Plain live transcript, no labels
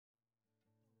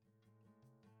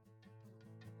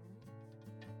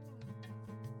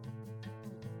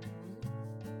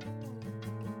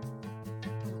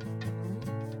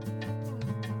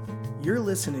You're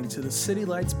listening to the City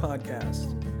Lights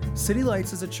Podcast. City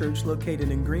Lights is a church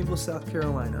located in Greenville, South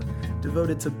Carolina,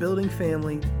 devoted to building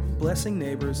family, blessing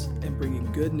neighbors, and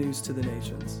bringing good news to the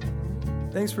nations.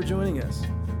 Thanks for joining us.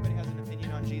 Everybody has an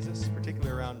opinion on Jesus,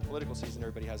 particularly around political season.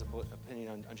 Everybody has an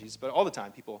opinion on Jesus, but all the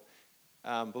time people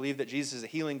believe that Jesus is a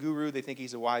healing guru. They think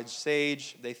he's a wise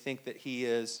sage. They think that he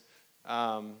is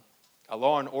a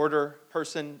law and order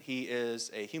person. He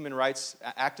is a human rights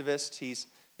activist. He's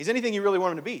anything you really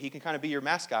want him to be. He can kind of be your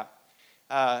mascot,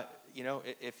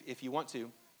 if you want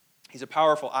to. He's a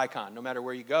powerful icon, no matter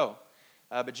where you go.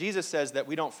 But Jesus says that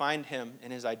we don't find him in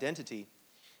his identity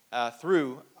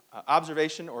through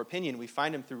observation or opinion. We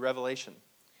find him through revelation.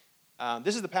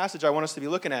 This is the passage I want us to be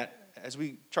looking at as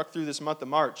we truck through this month of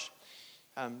March.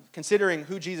 Considering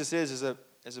who Jesus is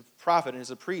as a prophet and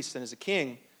as a priest and as a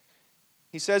king,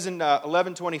 he says in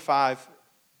 11:25,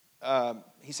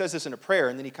 he says this in a prayer,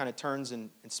 and then he kind of turns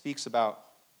and speaks about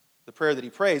the prayer that he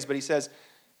prays. But he says,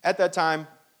 "At that time,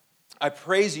 I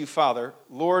praise you, Father,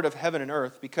 Lord of heaven and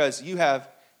earth, because you have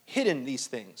hidden these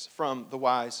things from the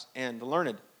wise and the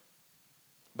learned.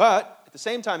 But at the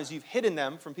same time as you've hidden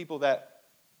them from people that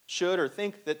should or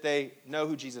think that they know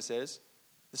who Jesus is,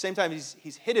 at the same time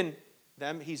he's hidden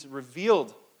them, he's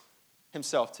revealed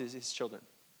himself to his children."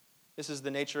 This is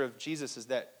the nature of Jesus, is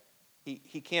that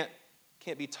he can't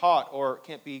be taught or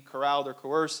can't be corralled or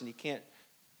coerced, and he can't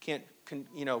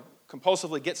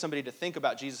compulsively get somebody to think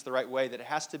about Jesus the right way, that it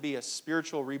has to be a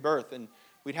spiritual rebirth, and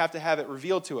we'd have to have it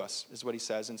revealed to us, is what he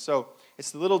says. And so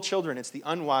it's the little children, it's the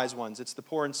unwise ones, it's the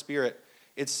poor in spirit,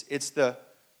 it's the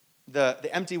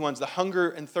empty ones, the hunger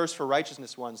and thirst for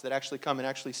righteousness ones that actually come and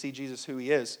actually see Jesus who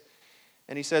he is.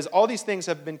 And he says, "All these things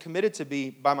have been committed to me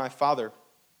by my Father.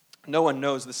 No one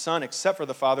knows the Son except for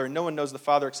the Father, and no one knows the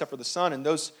Father except for the Son, and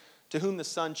those to whom the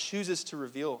Son chooses to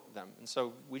reveal them." And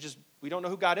so we don't know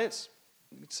who God is.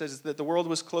 It says that the world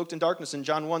was cloaked in darkness in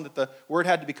John 1, that the Word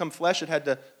had to become flesh. It had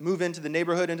to move into the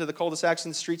neighborhood, into the cul-de-sacs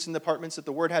and the streets and the apartments, that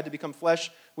the Word had to become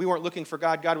flesh. We weren't looking for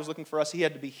God. God was looking for us. He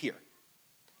had to be here.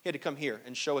 He had to come here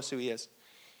and show us who he is.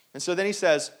 And so then he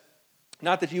says,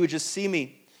 not that you would just see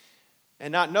me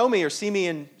and not know me, or see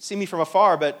me from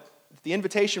afar, but the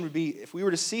invitation would be, if we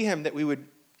were to see him, that we would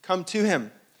come to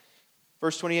him.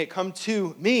 Verse 28, "Come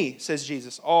to me," says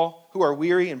Jesus, "all who are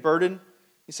weary and burdened."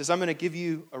 He says, "I'm going to give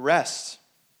you a rest."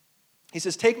 He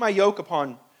says, "Take my yoke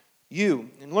upon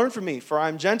you and learn from me, for I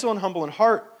am gentle and humble in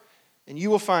heart, and you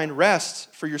will find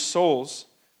rest for your souls.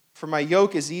 For my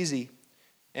yoke is easy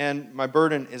and my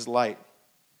burden is light."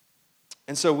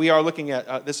 And so we are looking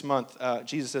at this month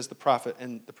Jesus as the prophet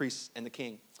and the priest and the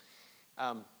king.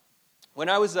 When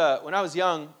I was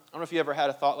young, I don't know if you ever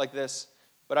had a thought like this,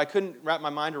 but I couldn't wrap my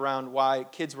mind around why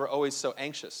kids were always so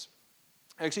anxious.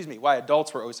 Why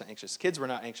adults were always so anxious. Kids were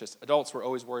not anxious. Adults were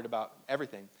always worried about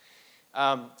everything.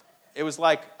 It was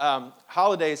like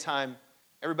holidays time,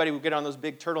 everybody would get on those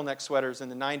big turtleneck sweaters in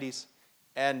the 90s,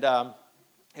 and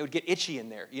it would get itchy in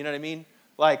there. You know what I mean?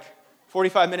 Like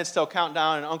 45 minutes till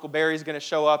countdown, and Uncle Barry's going to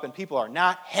show up, and people are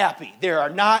not happy. There are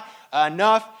not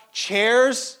enough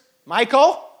chairs.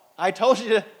 Michael, I told you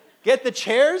to get the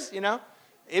chairs,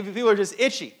 If people are just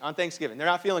itchy on Thanksgiving. They're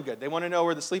not feeling good. They want to know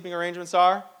where the sleeping arrangements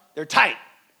are. They're tight.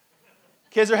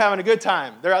 Kids are having a good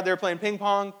time. They're out there playing ping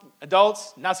pong.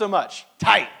 Adults, not so much.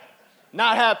 Tight.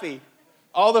 Not happy.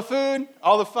 All the food,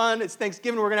 all the fun. It's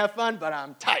Thanksgiving. We're going to have fun, but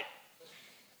I'm tight.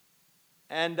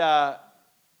 And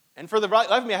for the life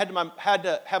of me, I had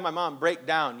to have my mom break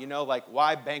down,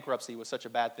 why bankruptcy was such a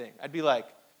bad thing. I'd be like,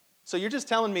 so you're just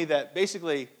telling me that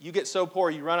basically you get so poor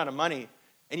you run out of money,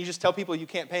 and you just tell people you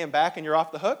can't pay them back and you're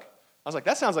off the hook? I was like,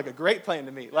 that sounds like a great plan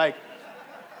to me. Like,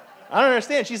 I don't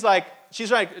understand. She's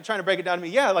trying to break it down to me.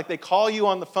 Yeah, like they call you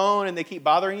on the phone and they keep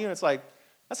bothering you. And it's like,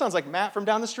 that sounds like Matt from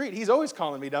down the street. He's always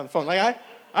calling me down the phone. Like,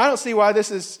 I don't see why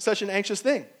this is such an anxious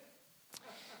thing.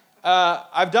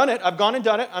 I've done it. I've gone and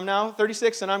done it. I'm now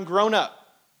 36 and I'm grown up.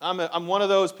 I'm one of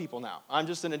those people now. I'm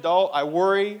just an adult. I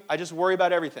worry. I just worry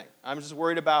about everything. I'm just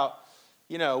worried about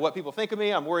what people think of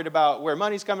me. I'm worried about where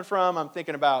money's coming from. I'm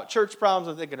thinking about church problems.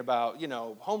 I'm thinking about,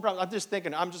 home problems.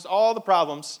 I'm just all the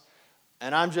problems,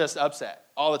 and I'm just upset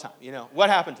all the time. What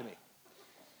happened to me?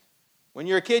 When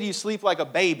you're a kid, you sleep like a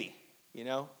baby.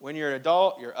 When you're an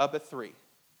adult, you're up at 3.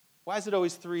 Why is it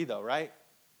always 3, though, right?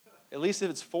 At least if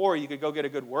it's 4, you could go get a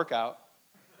good workout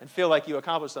and feel like you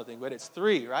accomplished something. But it's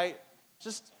 3, right?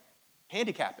 Just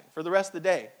handicapping for the rest of the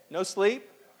day. No sleep.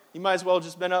 You might as well have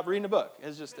just been up reading a book.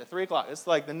 It's just at 3 o'clock. It's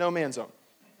like the no-man zone.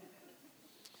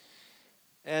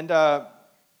 And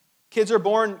kids are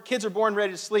born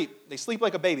ready to sleep. They sleep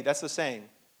like a baby. That's the saying.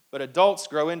 But adults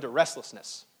grow into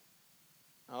restlessness.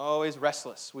 Always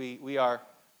restless. We are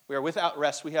We are without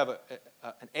rest. We have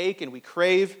an ache and we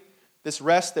crave this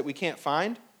rest that we can't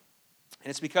find. And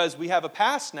it's because we have a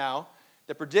past now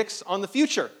that predicts on the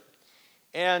future.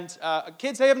 And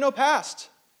kids, they have no past.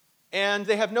 And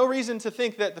they have no reason to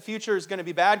think that the future is going to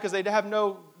be bad because they have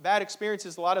no bad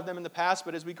experiences, a lot of them in the past.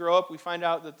 But as we grow up, we find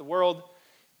out that the world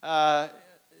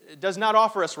does not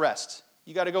offer us rest.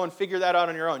 You got to go and figure that out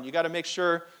on your own. You got to make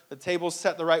sure the table's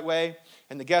set the right way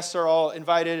and the guests are all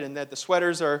invited and that the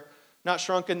sweaters are not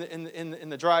shrunk in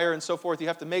the dryer and so forth. You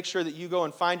have to make sure that you go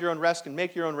and find your own rest and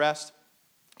make your own rest.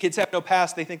 Kids have no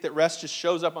past. They think that rest just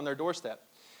shows up on their doorstep.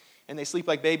 And they sleep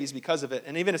like babies because of it.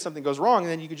 And even if something goes wrong,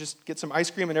 then you can just get some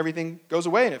ice cream and everything goes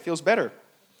away and it feels better.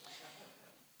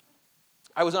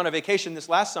 I was on a vacation this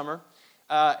last summer,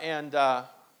 and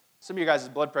some of your guys'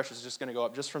 blood pressure is just going to go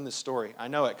up just from this story. I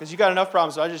know it, because you got enough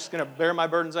problems, so I'm just going to bear my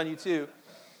burdens on you too.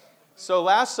 So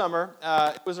last summer,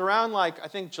 it was around I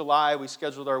think July, we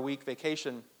scheduled our week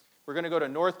vacation. We're going to go to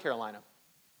North Carolina.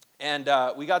 And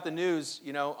we got the news,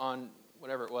 on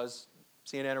whatever it was,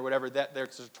 CNN or whatever, that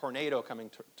there's a tornado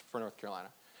coming for North Carolina.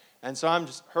 And so I'm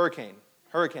just, hurricane,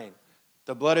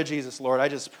 the blood of Jesus, Lord. I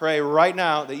just pray right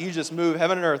now that you just move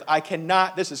heaven and earth.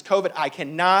 This is COVID, I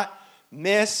cannot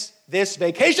miss this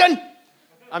vacation.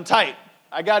 I'm tight.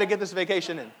 I got to get this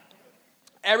vacation in.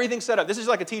 Everything's set up. This is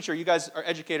like a teacher. You guys are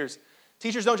educators.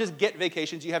 Teachers don't just get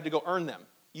vacations. You have to go earn them.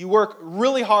 You work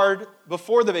really hard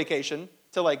before the vacation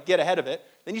to get ahead of it.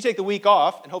 Then you take the week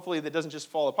off, and hopefully that doesn't just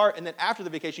fall apart. And then after the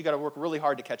vacation, you got to work really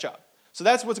hard to catch up. So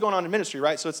that's what's going on in ministry,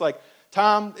 right? So it's like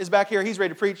Tom is back here. He's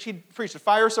ready to preach. He preached a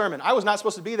fire sermon. I was not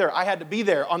supposed to be there. I had to be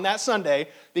there on that Sunday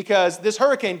because this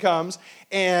hurricane comes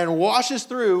and washes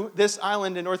through this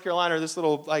island in North Carolina, this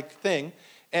little thing.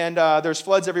 And there's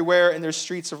floods everywhere, and there's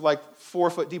streets of 4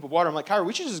 foot deep of water. I'm like, Kyra,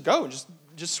 we should just go and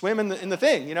just swim in the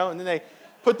thing, And then they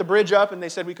put the bridge up, and they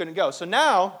said we couldn't go. So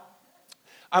now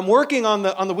I'm working on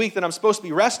the week that I'm supposed to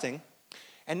be resting.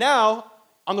 And now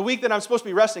on the week that I'm supposed to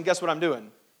be resting, guess what I'm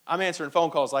doing? I'm answering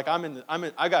phone calls. I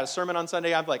got a sermon on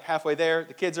Sunday. I'm halfway there.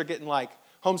 The kids are getting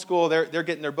homeschool. They're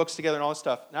getting their books together and all this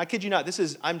stuff. And I kid you not,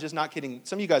 I'm just not kidding.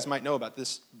 Some of you guys might know about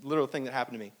this little thing that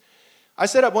happened to me. I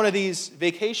set up one of these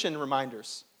vacation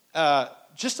reminders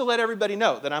just to let everybody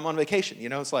know that I'm on vacation.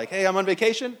 It's like, hey, I'm on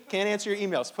vacation. Can't answer your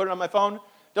emails. Put it on my phone.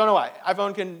 Don't know why.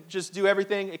 iPhone can just do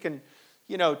everything. It can,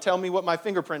 tell me what my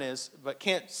fingerprint is, but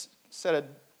can't set a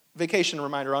vacation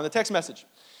reminder on the text message.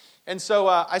 And so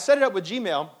I set it up with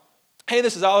Gmail. Hey,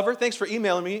 this is Oliver. Thanks for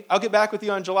emailing me. I'll get back with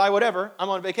you on July whatever. I'm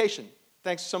on vacation.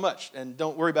 Thanks so much. And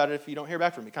don't worry about it if you don't hear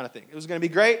back from me kind of thing. It was going to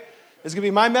be great. It's going to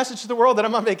be my message to the world that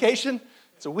I'm on vacation.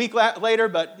 It's a week later,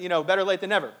 but, better late than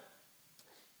never.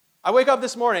 I wake up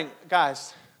this morning,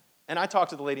 guys, and I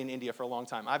talked to the lady in India for a long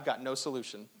time. I've got no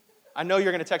solution. I know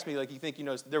you're going to text me like you think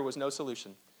there was no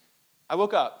solution. I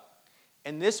woke up,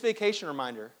 and this vacation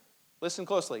reminder, listen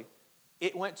closely,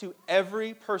 it went to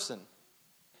every person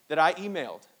that I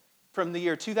emailed from the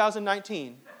year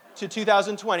 2019 to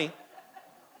 2020,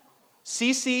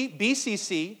 CC,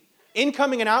 BCC,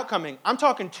 incoming and outgoing. I'm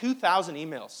talking 2,000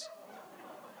 emails.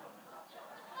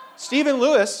 Stephen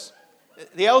Lewis,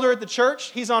 the elder at the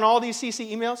church, he's on all these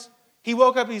CC emails. He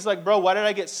woke up, he's like, bro, why did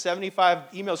I get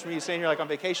 75 emails from you saying you're on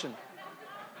vacation?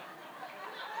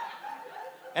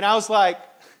 And I was like,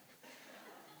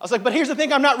 but here's the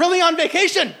thing, I'm not really on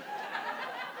vacation.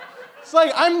 It's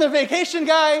like I'm the vacation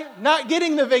guy, not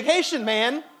getting the vacation,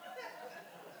 man.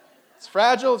 It's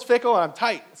fragile, it's fickle, and I'm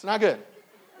tight. It's not good.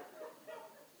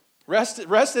 Rest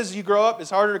as you grow up is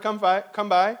harder to come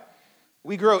by.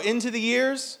 We grow into the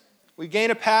years. We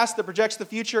gain a past that projects the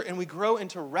future, and we grow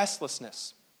into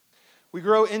restlessness. We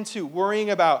grow into worrying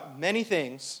about many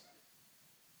things.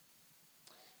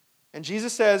 And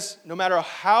Jesus says, no matter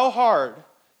how hard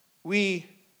we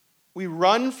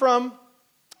run from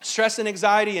stress and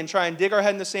anxiety and try and dig our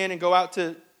head in the sand and go out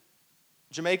to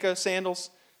Jamaica sandals,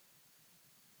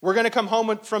 we're going to come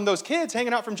home from those kids,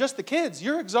 hanging out from just the kids.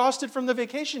 You're exhausted from the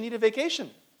vacation, need a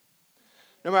vacation.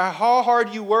 No matter how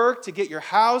hard you work to get your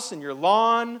house and your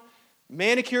lawn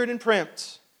manicured and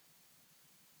primped,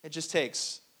 it just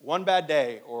takes one bad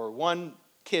day or one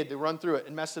kid to run through it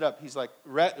and mess it up. He's like,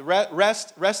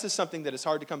 rest is something that is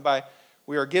hard to come by.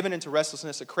 We are given into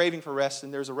restlessness, a craving for rest,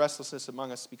 and there's a restlessness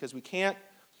among us because we can't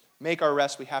make our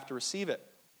rest, we have to receive it.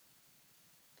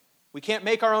 We can't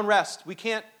make our own rest. We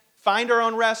can't find our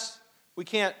own rest. We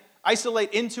can't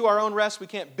isolate into our own rest. We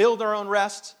can't build our own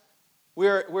rest.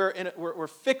 We're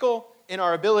fickle in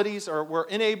our abilities, or we're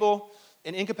unable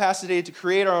and incapacitated to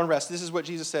create our own rest. This is what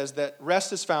Jesus says, that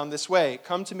rest is found this way.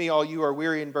 Come to me, all you are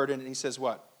weary and burdened. And he says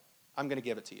what? I'm going to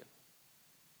give it to you.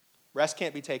 Rest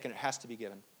can't be taken. It has to be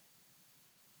given.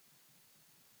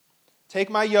 Take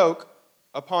my yoke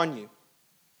upon you.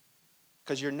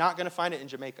 Because you're not going to find it in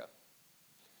Jamaica.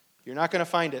 You're not going to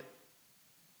find it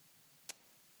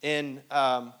in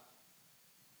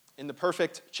the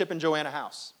perfect Chip and Joanna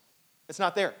house. It's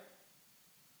not there.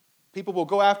 People will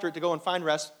go after it to go and find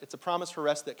rest. It's a promise for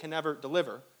rest that can never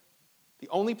deliver. The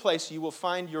only place you will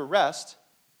find your rest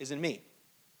is in me.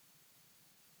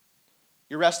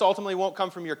 Your rest ultimately won't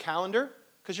come from your calendar,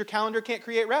 because your calendar can't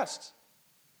create rest.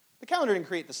 The calendar didn't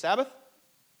create the Sabbath.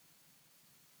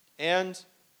 And,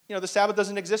 the Sabbath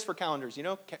doesn't exist for calendars.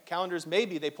 Calendars,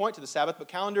 maybe they point to the Sabbath, but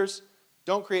calendars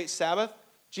don't create Sabbath.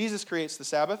 Jesus creates the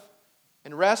Sabbath.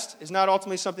 And rest is not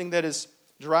ultimately something that is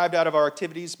derived out of our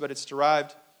activities, but it's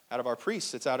derived out of our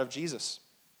priests. It's out of Jesus.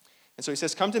 And so he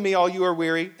says, come to me, all you are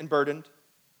weary and burdened,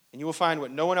 and you will find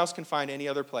what no one else can find any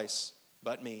other place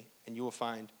but me, and you will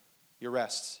find your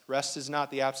rest. Rest is not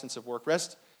the absence of work.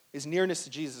 Rest is nearness to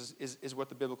Jesus, is what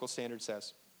the biblical standard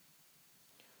says.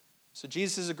 So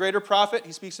Jesus is a greater prophet.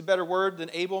 He speaks a better word than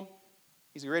Abel.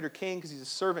 He's a greater king because he's a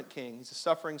servant king. He's a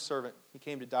suffering servant. He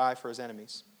came to die for his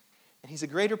enemies. And he's a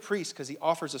greater priest because he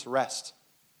offers us rest.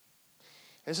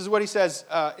 And this is what he says,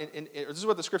 this is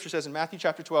what the scripture says in Matthew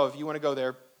chapter 12, if you want to go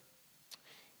there.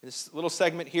 This little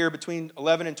segment here between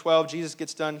 11 and 12, Jesus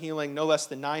gets done healing no less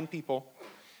than 9 people.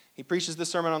 He preaches the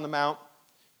Sermon on the Mount.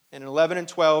 And in 11 and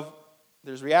 12,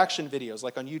 there's reaction videos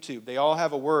like on YouTube. They all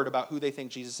have a word about who they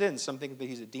think Jesus is. Some think that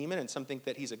he's a demon, and some think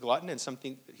that he's a glutton, and some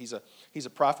think that he's a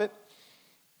prophet.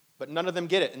 But none of them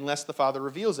get it unless the Father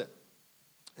reveals it.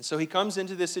 And so he comes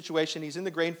into this situation. He's in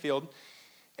the grain field.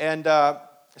 And it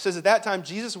says at that time,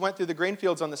 Jesus went through the grain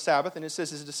fields on the Sabbath. And it says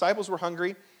his disciples were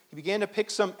hungry. He began to pick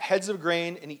some heads of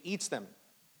grain, and he eats them.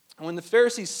 And when the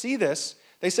Pharisees see this,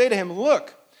 they say to him,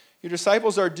 look, your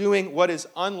disciples are doing what is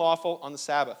unlawful on the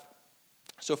Sabbath.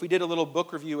 So if we did a little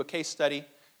book review, a case study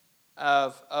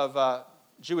of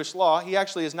Jewish law, he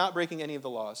actually is not breaking any of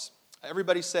the laws.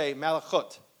 Everybody say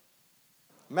malachut.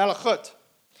 Malachut.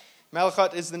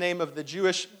 Malachut is the name of the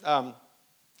Jewish kind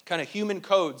of human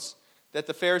codes that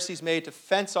the Pharisees made to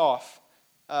fence off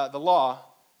the law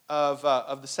of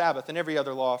the Sabbath and every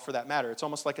other law for that matter. It's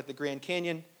almost like at the Grand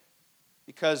Canyon,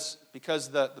 because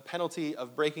the penalty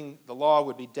of breaking the law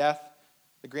would be death.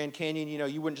 The Grand Canyon,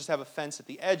 you wouldn't just have a fence at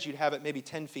the edge, you'd have it maybe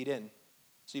 10 feet in.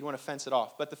 So you'd want to fence it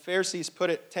off. But the Pharisees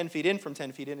put it 10 feet in from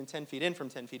 10 feet in and 10 feet in from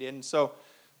 10 feet in. And so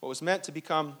what was meant to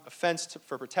become a fence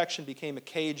for protection became a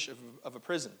cage of a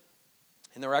prison.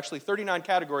 And there were actually 39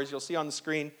 categories you'll see on the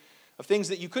screen of things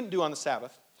that you couldn't do on the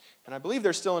Sabbath. And I believe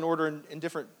they're still in order in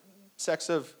different sects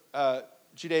of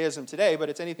Judaism today, but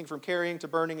it's anything from carrying to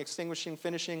burning, extinguishing,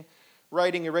 finishing,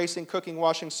 writing, erasing, cooking,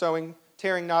 washing, sewing,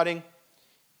 tearing, knotting,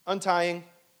 untying.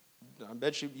 I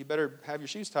bet you better have your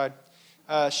shoes tied.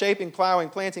 Shaping, plowing,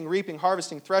 planting, reaping,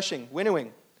 harvesting, threshing,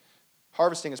 winnowing.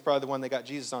 Harvesting is probably the one they got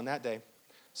Jesus on that day.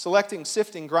 Selecting,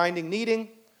 sifting, grinding, kneading,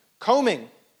 combing.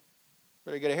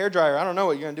 Better get a hairdryer. I don't know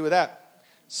what you're going to do with that.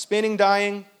 Spinning,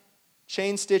 dyeing,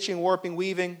 chain stitching, warping,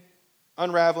 weaving,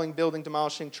 unraveling, building,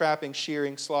 demolishing, trapping,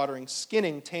 shearing, slaughtering,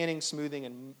 skinning, tanning,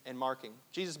 smoothing, and marking.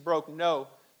 Jesus broke no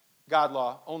God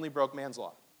law, only broke man's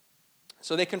law.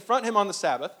 So they confront him on the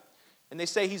Sabbath, and they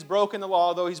say he's broken the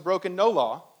law, though he's broken no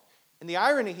law. And the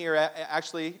irony here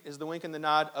actually is the wink and the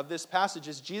nod of this passage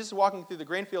is Jesus walking through the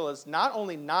grain field is not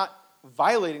only not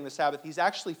violating the Sabbath, he's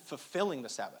actually fulfilling the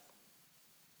Sabbath.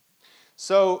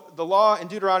 So the law in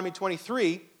Deuteronomy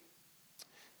 23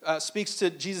 speaks to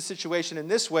Jesus' situation in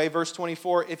this way. Verse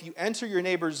 24, if you enter your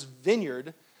neighbor's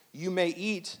vineyard, you may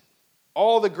eat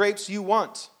all the grapes you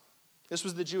want. This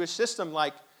was the Jewish system,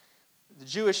 like the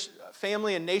Jewish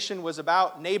family and nation was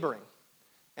about neighboring.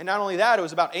 And not only that, it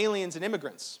was about aliens and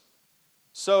immigrants.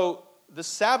 So the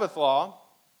Sabbath law,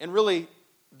 and really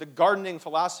the gardening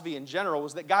philosophy in general,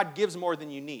 was that God gives more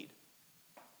than you need.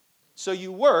 So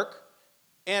you work,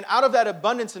 and out of that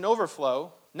abundance and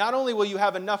overflow, not only will you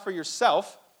have enough for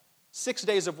yourself, 6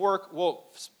 days of work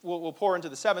will pour into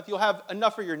the seventh, you'll have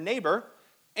enough for your neighbor,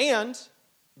 and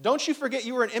don't you forget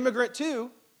you were an immigrant too,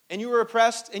 and you were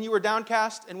oppressed, and you were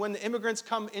downcast, and when the immigrants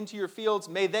come into your fields,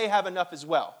 may they have enough as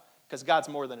well, because God's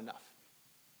more than enough.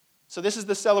 So this is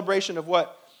the celebration of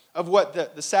what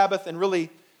the Sabbath and really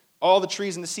all the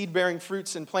trees and the seed-bearing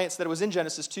fruits and plants that it was in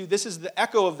Genesis 2, this is the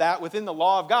echo of that within the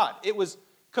law of God. It was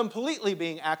completely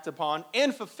being acted upon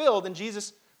and fulfilled in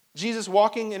Jesus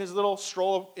walking in his little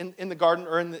stroll in the garden,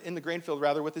 or in the grain field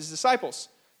rather, with his disciples.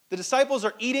 The disciples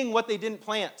are eating what they didn't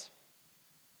plant.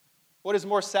 What is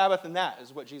more Sabbath than that,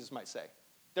 is what Jesus might say.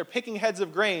 They're picking heads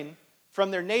of grain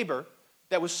from their neighbor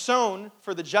that was sown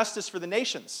for the justice for the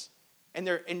nations. And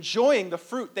they're enjoying the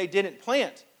fruit they didn't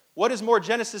plant. What is more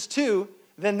Genesis 2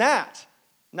 than that?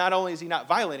 not only is he not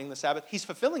violating the Sabbath, he's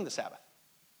fulfilling the Sabbath.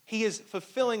 He is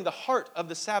fulfilling the heart of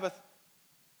the Sabbath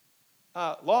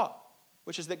law,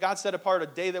 which is that God set apart a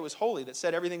day that was holy, that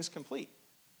said everything's complete.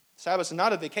 Sabbath is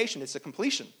not a vacation, it's a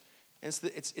completion. And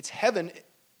it's heaven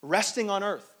resting on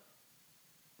earth,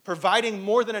 providing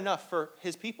more than enough for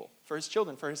his people, for his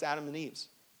children, for his Adam and Eve's,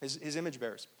 his image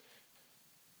bearers.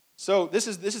 So this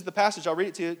is the passage. I'll read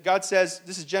it to you. God says,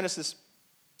 this is Genesis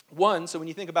 1, so when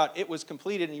you think about it was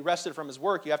completed and he rested from his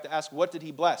work, you have to ask, what did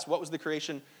he bless? What was the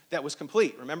creation that was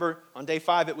complete? Remember, on day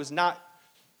 5, it was not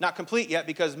complete yet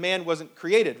because man wasn't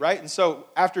created, right? And so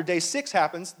after day 6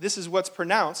 happens, this is what's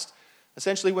pronounced.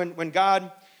 Essentially, when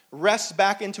God rests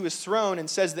back into his throne and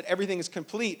says that everything is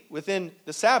complete within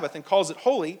the Sabbath and calls it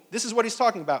holy, this is what he's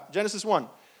talking about. Genesis 1.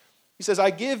 He says, I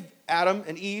give Adam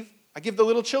and Eve, I give the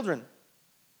little children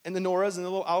and the Noras and the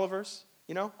little Olivers,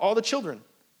 all the children.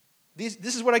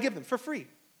 This is what I give them for free.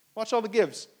 Watch all the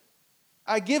gives.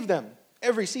 I give them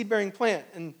every seed-bearing plant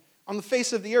and on the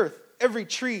face of the earth, every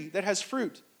tree that has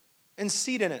fruit and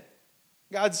seed in it.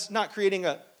 God's not creating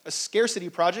a scarcity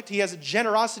project. He has a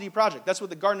generosity project. That's what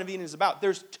the Garden of Eden is about.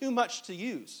 There's too much to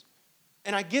use,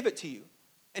 and I give it to you.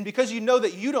 And because you know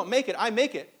that you don't make it, I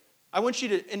make it. I want you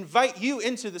to invite you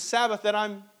into the Sabbath that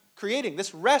I'm creating,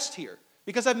 this rest here,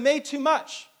 because I've made too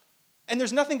much. And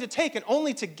there's nothing to take and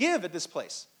only to give at this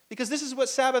place. Because this is what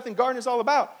Sabbath and garden is all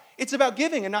about. It's about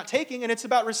giving and not taking, and it's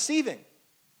about receiving.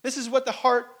 This is what the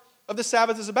heart of the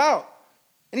Sabbath is about.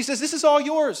 And he says, this is all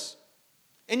yours.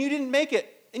 And you didn't make it,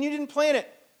 and you didn't plan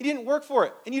it, you didn't work for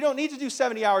it, and you don't need to do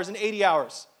 70 hours and 80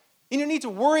 hours. You don't need to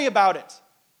worry about it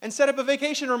and set up a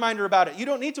vacation reminder about it. You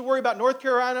don't need to worry about North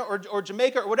Carolina or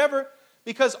Jamaica or whatever,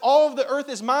 because all of the earth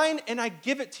is mine, and I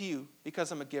give it to you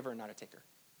because I'm a giver, not a taker.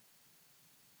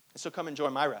 And so come enjoy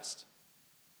my rest.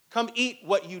 Come eat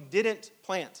what you didn't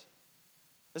plant.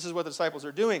 This is what the disciples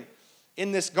are doing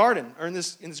in this garden, or in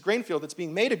this grain field that's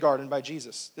being made a garden by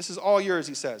Jesus. This is all yours,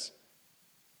 he says.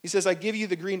 He says, I give you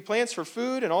the green plants for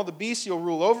food, and all the beasts you'll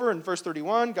rule over. In verse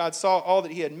 31, God saw all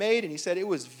that he had made, and he said, it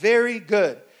was very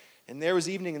good. And there was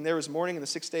evening, and there was morning, and the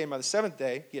 6th day, and by the 7th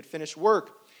day, he had finished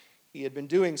work he had been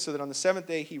doing, so that on the 7th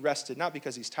day he rested, not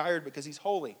because he's tired, because he's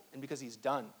holy, and because he's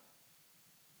done.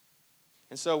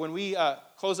 And so when we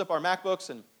close up our MacBooks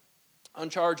and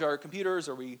uncharge our computers,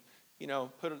 or we,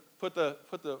 put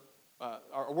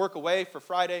our work away for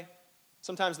Friday,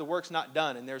 sometimes the work's not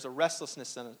done, and there's a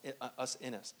restlessness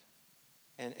in us.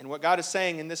 And what God is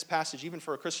saying in this passage, even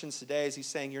for Christians today, is he's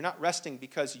saying, you're not resting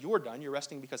because you're done, you're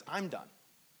resting because I'm done.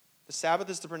 The Sabbath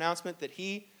is the pronouncement that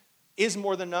he is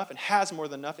more than enough and has more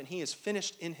than enough, and he is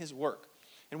finished in his work.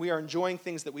 And we are enjoying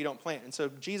things that we don't plant. And so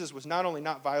Jesus was not only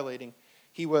not violating,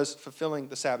 he was fulfilling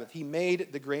the Sabbath. He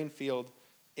made the grain field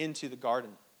into the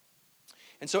garden.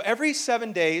 And so every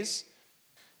 7 days,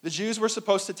 the Jews were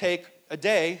supposed to take a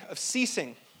day of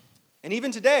ceasing. And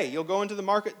even today, you'll go into the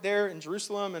market there in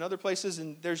Jerusalem and other places,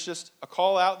 and there's just a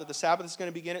call out that the Sabbath is going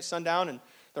to begin at sundown, and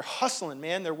they're hustling,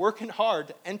 man. They're working hard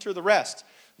to enter the rest.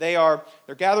 They're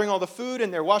gathering all the food,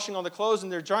 and they're washing all the clothes,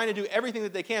 and they're trying to do everything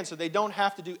that they can so they don't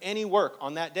have to do any work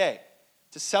on that day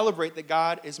to celebrate that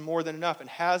God is more than enough and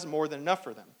has more than enough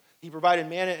for them. He provided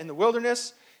manna in the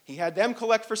wilderness. He had them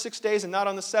collect for 6 days and not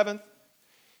on the 7th.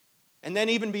 And then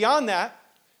even beyond that,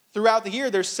 throughout the year,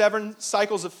 there's 7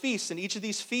 cycles of feasts, and each of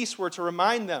these feasts were to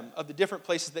remind them of the different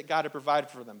places that God had provided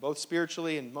for them, both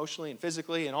spiritually and emotionally and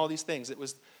physically and all these things. It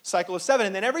was a cycle of 7.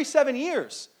 And then every 7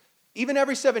 years, even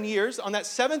every 7 years, on that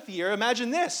 7th year, imagine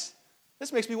this.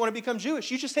 This makes me want to become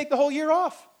Jewish. You just take the whole year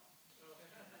off,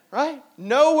 right?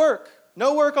 No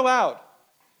work allowed.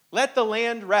 Let the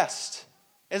land rest.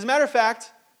 As a matter of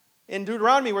fact, in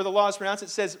Deuteronomy, where the law is pronounced, it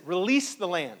says, release the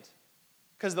land.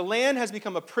 Because the land has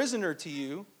become a prisoner to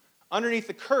you underneath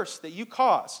the curse that you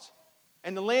caused.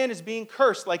 And the land is being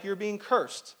cursed like you're being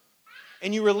cursed.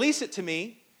 And you release it to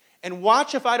me, and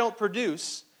watch if I don't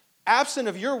produce, absent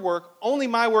of your work, only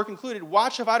my work included,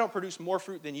 watch if I don't produce more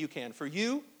fruit than you can for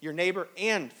you, your neighbor,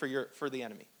 and for the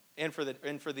enemy, and for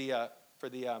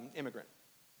the immigrant.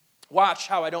 Watch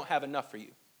how I don't have enough for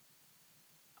you.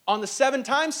 On the 7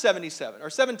 times 77, or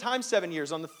 7 times 7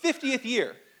 years, on the 50th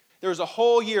year, there was a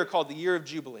whole year called the Year of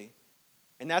Jubilee.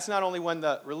 And that's not only when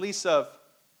the release of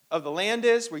the land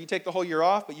is, where you take the whole year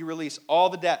off, but you release all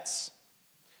the debts.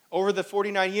 Over the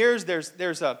 49 years,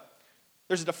 there's a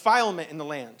defilement in the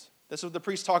land. That's what the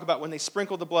priests talk about when they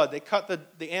sprinkle the blood. They cut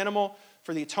the animal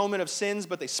for the atonement of sins,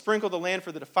 but they sprinkle the land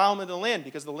for the defilement of the land,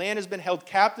 because the land has been held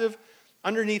captive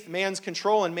underneath man's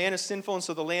control, and man is sinful, and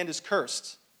so the land is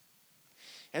cursed.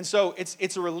 And so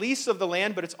it's a release of the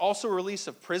land, but it's also a release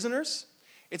of prisoners.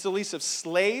 It's a release of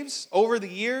slaves over the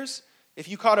years. If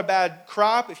you caught a bad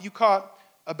crop, if you caught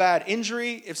a bad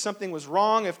injury, if something was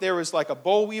wrong, if there was like a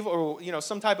boll weevil or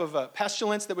some type of a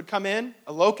pestilence that would come in,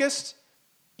 a locust,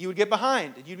 you would get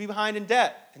behind, and you'd be behind in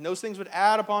debt. And those things would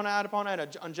add upon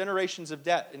on generations of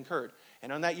debt incurred.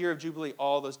 And on that year of Jubilee,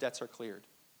 all those debts are cleared.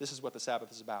 This is what the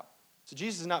Sabbath is about. So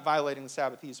Jesus is not violating the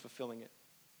Sabbath, he is fulfilling it.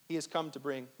 He has come to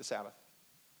bring the Sabbath.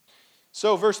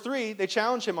 So verse 3, they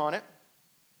challenge him on it.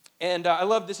 And I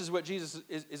love this is what Jesus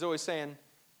is always saying.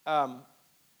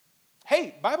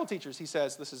 Hey, Bible teachers, he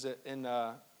says, this is it in,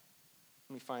 let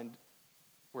me find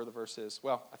where the verse is.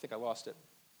 Well, I think I lost it.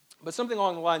 But something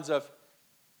along the lines of,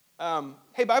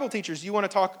 hey, Bible teachers, you want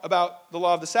to talk about the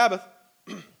law of the Sabbath?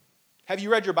 Have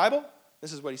you read your Bible?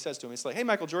 This is what he says to him. He's like, hey,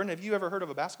 Michael Jordan, have you ever heard of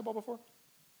a basketball before?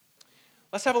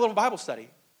 Let's have a little Bible study.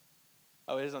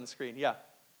 Oh, it is on the screen, yeah.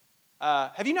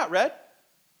 Have you not read?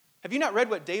 Have you not read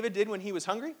what David did when he was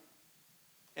hungry?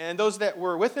 And those that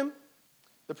were with him,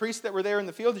 the priests that were there in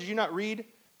the field, did you not read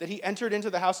that he entered into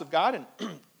the house of God and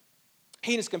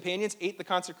he and his companions ate the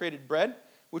consecrated bread,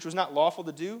 which was not lawful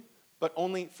to do, but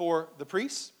only for the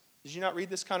priests? Did you not read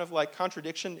this kind of like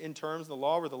contradiction in terms of the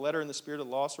law where the letter and the spirit of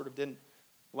the law sort of didn't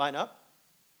line up?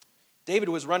 David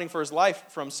was running for his life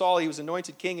from Saul. He was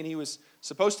anointed king, and he was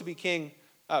supposed to be king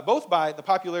both by the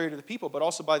popularity of the people, but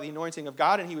also by the anointing of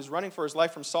God, and he was running for his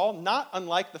life from Saul, not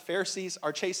unlike the Pharisees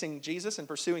are chasing Jesus and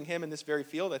pursuing him in this very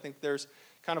field. I think there's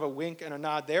kind of a wink and a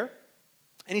nod there.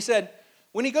 And he said,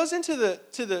 when he goes into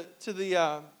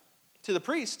the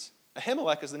priest,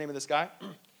 Ahimelech is the name of this guy,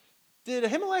 did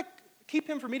Ahimelech keep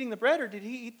him from eating the bread, or did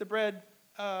he eat the bread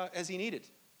as he needed?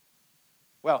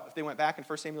 Well, if they went back in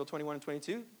 1 Samuel 21 and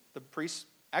 22, the priests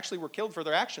actually were killed for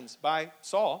their actions by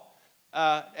Saul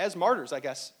as martyrs, I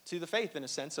guess, to the faith in a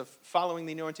sense of following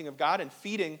the anointing of God and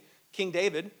feeding King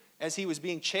David as he was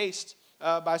being chased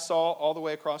by Saul all the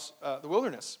way across the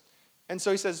wilderness. And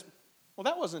so he says, well,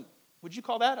 that wasn't, would you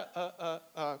call that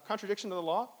a contradiction to the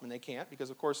law? I mean, they can't, because,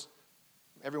 of course,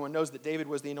 everyone knows that David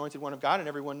was the anointed one of God, and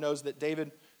everyone knows that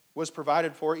David was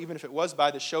provided for, even if it was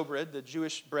by the showbread, the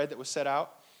Jewish bread that was set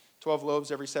out, 12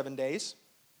 loaves every 7 days.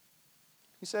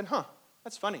 He said,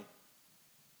 that's funny.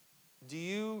 Do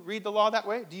you read the law that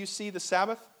way? Do you see the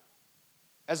Sabbath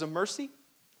as a mercy?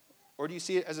 Or do you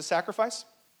see it as a sacrifice?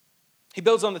 He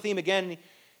builds on the theme again.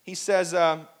 He says,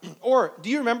 or do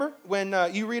you remember when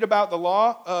you read about the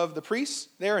law of the priests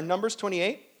there in Numbers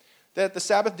 28, that the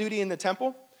Sabbath duty in the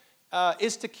temple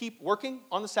is to keep working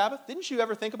on the Sabbath? Didn't you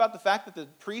ever think about the fact that the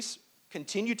priests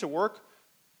continue to work,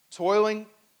 toiling?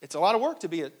 It's a lot of work to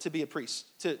be a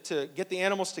priest, to get the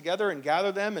animals together and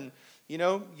gather them and,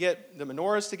 get the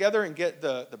menorahs together and get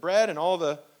the bread and all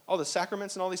the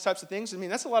sacraments and all these types of things. I mean,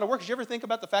 that's a lot of work. Did you ever think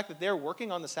about the fact that they're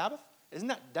working on the Sabbath? Isn't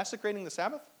that desecrating the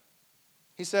Sabbath?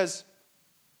 He says,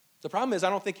 the problem is I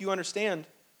don't think you understand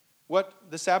what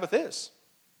the Sabbath is.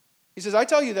 He says, I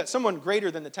tell you that someone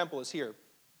greater than the temple is here.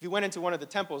 If you went into one of the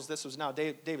temples, this was now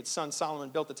David's son Solomon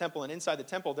built the temple, and inside the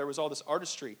temple there was all this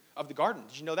artistry of the garden.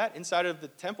 Did you know that? Inside of the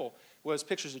temple was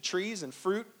pictures of trees and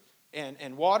fruit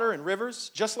and water and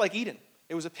rivers, just like Eden.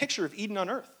 It was a picture of Eden on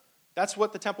earth. That's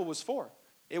what the temple was for.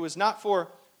 It was not for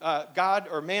God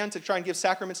or man to try and give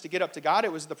sacraments to get up to God.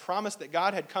 It was the promise that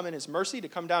God had come in his mercy to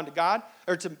come down to God,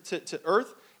 or to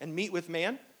earth and meet with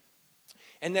man,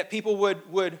 and that people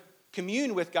would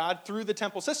commune with God through the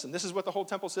temple system. This is what the whole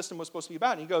temple system was supposed to be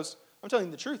about. And he goes, I'm telling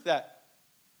you the truth, that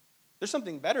there's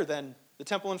something better than the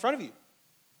temple in front of you.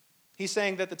 He's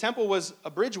saying that the temple was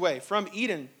a bridgeway from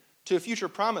Eden to a future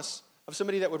promise of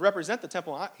somebody that would represent the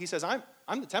temple. He says, I'm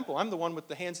the temple. I'm the one with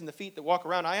the hands and the feet that walk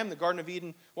around. I am the Garden of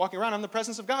Eden walking around. I'm the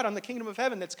presence of God. I'm the kingdom of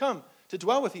heaven that's come to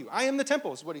dwell with you. I am the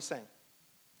temple is what he's saying.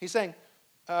 He's saying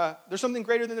there's something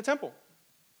greater than the temple.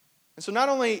 And so not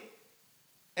only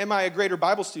am I a greater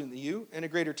Bible student than you and a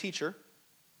greater teacher,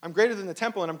 I'm greater than the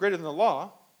temple and I'm greater than the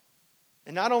law.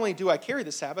 And not only do I carry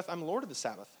the Sabbath, I'm Lord of the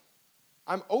Sabbath.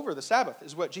 I'm over the Sabbath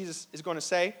is what Jesus is going to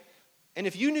say. And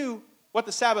if you knew what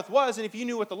the Sabbath was and if you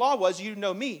knew what the law was, you'd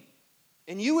know me.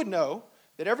 And you would know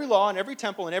that every law and every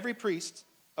temple and every priest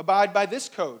abide by this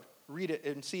code. Read it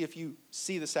and see if you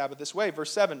see the Sabbath this way.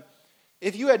 Verse 7,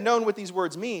 if you had known what these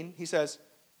words mean, he says,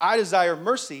 I desire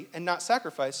mercy and not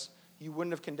sacrifice, you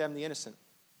wouldn't have condemned the innocent.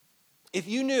 If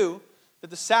you knew that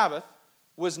the Sabbath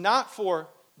was not for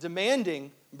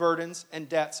demanding burdens and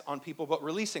debts on people, but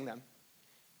releasing them.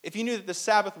 If you knew that the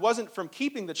Sabbath wasn't from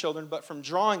keeping the children, but from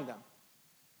drawing them.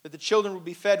 That the children would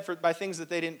be fed by things that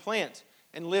they didn't plant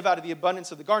and live out of the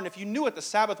abundance of the garden. If you knew what the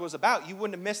Sabbath was about, you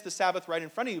wouldn't have missed the Sabbath right in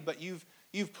front of you, but you've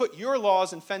put your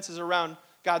laws and fences around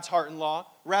God's heart and law,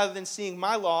 rather than seeing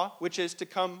my law, which is to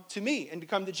come to me and to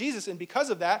come to Jesus. And because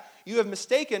of that, you have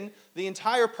mistaken the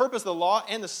entire purpose of the law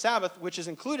and the Sabbath, which is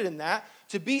included in that,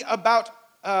 to be about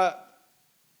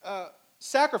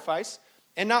sacrifice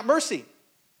and not mercy.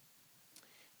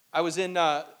 I was in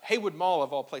Haywood Mall,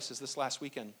 of all places, this last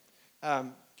weekend,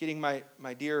 getting my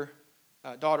dear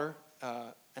daughter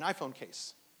an iPhone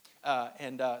case.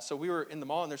 So we were in the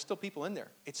mall, and there's still people in there.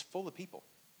 It's full of people.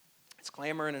 It's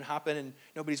clamoring and hopping, and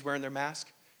nobody's wearing their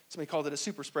mask. Somebody called it a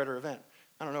super spreader event.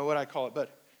 I don't know what I call it,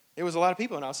 but it was a lot of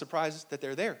people, and I was surprised that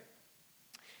they're there.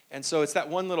 And so it's that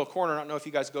one little corner. I don't know if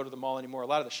you guys go to the mall anymore. A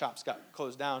lot of the shops got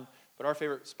closed down, but our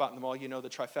favorite spot in the mall, the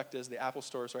trifecta is the Apple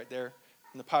Store's right there,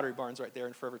 and the Pottery Barn's right there,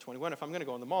 and Forever 21. If I'm going to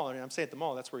go in the mall, and I'm saying at the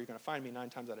mall, that's where you're going to find me 9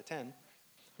 times out of 10.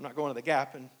 I'm not going to the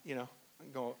Gap and, I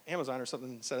can go Amazon or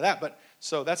something instead of that. But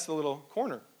so that's the little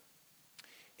corner.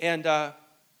 And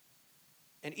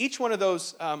each one of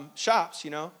those shops,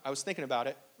 I was thinking about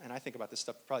it, and I think about this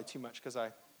stuff probably too much because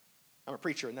I'm a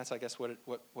preacher, and that's, I guess, what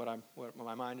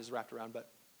my mind is wrapped around. But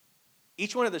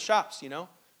each one of the shops,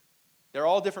 they're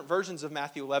all different versions of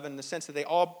Matthew 11 in the sense that they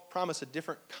all promise a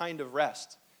different kind of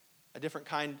rest, a different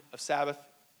kind of Sabbath.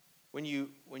 When you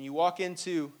walk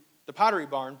into the Pottery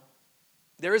Barn,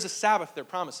 there is a Sabbath they're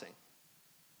promising.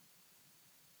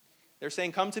 They're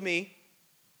saying, come to me,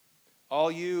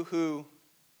 all you who,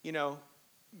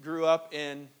 grew up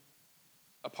in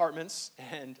apartments,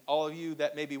 and all of you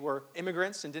that maybe were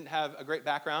immigrants and didn't have a great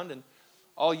background, and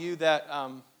all you that,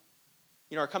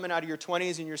 are coming out of your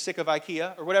 20s and you're sick of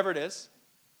IKEA or whatever it is,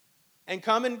 and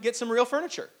come and get some real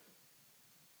furniture.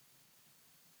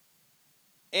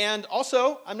 And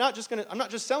also, I'm not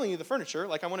just selling you the furniture.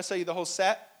 Like, I want to sell you the whole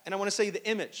set, and I want to sell you the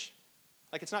image.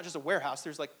 Like, it's not just a warehouse.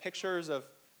 There's like pictures of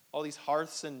all these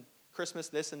hearths and Christmas,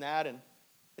 this and that, and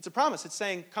it's a promise. It's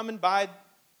saying, come and buy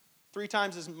 3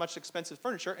 times as much expensive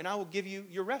furniture, and I will give you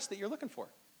your rest that you're looking for.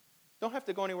 Don't have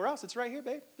to go anywhere else. It's right here,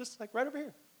 babe. Just like right over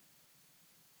here.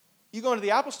 You go into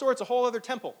the Apple Store, it's a whole other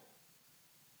temple.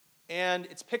 And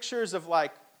it's pictures of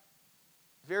like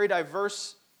very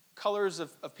diverse colors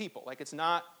of people. Like, it's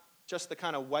not just the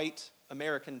kind of white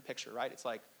American picture, right? It's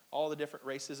like all the different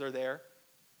races are there.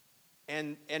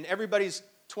 And everybody's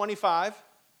 25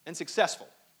 and successful.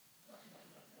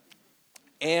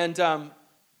 And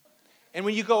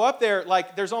when you go up there,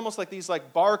 like, there's almost like these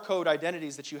like barcode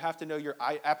identities that you have to know your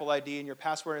Apple ID and your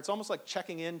password. And it's almost like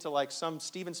checking into like some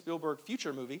Steven Spielberg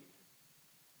future movie.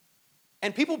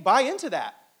 And people buy into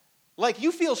that. Like,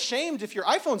 you feel shamed if your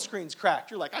iPhone screen's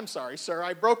cracked. You're like, I'm sorry, sir,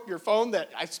 I broke your phone that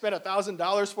I spent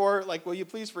 $1,000 for. Like, will you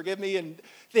please forgive me? And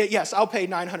yes, I'll pay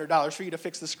 $900 for you to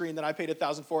fix the screen that I paid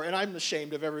 $1,000 for. And I'm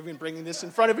ashamed of ever even bringing this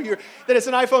in front of you, that it's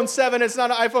an iPhone 7, it's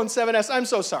not an iPhone 7S. I'm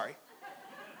so sorry.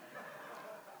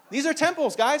 These are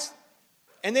temples, guys.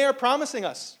 And they are promising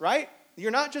us, right?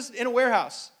 You're not just in a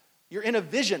warehouse. You're in a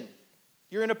vision.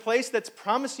 You're in a place that's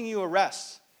promising you a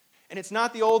rest. And it's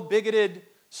not the old bigoted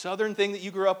Southern thing that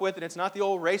you grew up with, and it's not the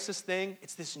old racist thing.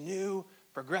 It's this new,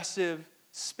 progressive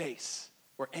space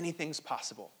where anything's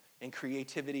possible, and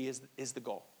creativity is the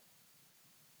goal.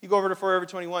 You go over to Forever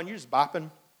 21, you're just bopping.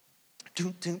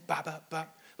 Doom, doom, bop, bop,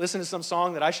 bop. Listen to some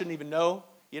song that I shouldn't even know,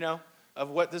 of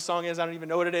what this song is. I don't even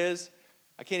know what it is.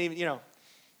 I can't even,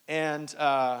 And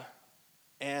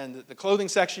the clothing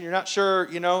section, you're not sure,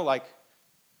 like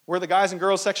where the guys and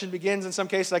girls section begins. In some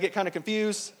cases, I get kind of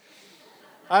confused.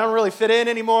 I don't really fit in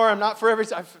anymore. I'm not Forever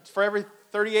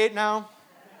 38 now.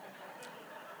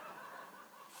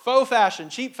 Faux fashion,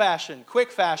 cheap fashion,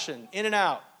 quick fashion, in and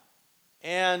out.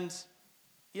 And,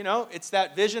 it's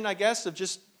that vision, I guess, of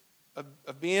just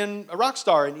of being a rock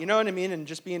star, and you know what I mean, and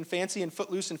just being fancy and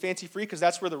footloose and fancy-free, because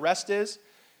that's where the rest is.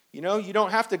 You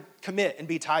don't have to commit and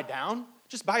be tied down.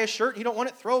 Just buy a shirt. You don't want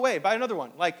it, throw away. Buy another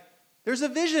one. Like, there's a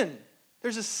vision.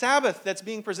 There's a Sabbath that's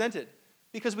being presented,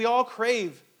 because we all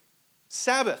crave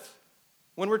Sabbath.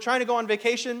 When we're trying to go on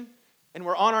vacation and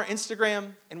we're on our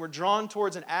Instagram and we're drawn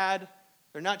towards an ad,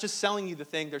 they're not just selling you the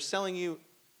thing, they're selling you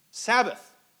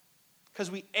Sabbath, because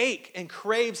we ache and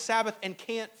crave Sabbath and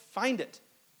can't find it.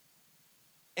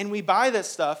 And we buy that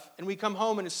stuff and we come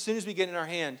home, and as soon as we get it in our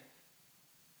hand,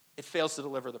 it fails to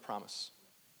deliver the promise.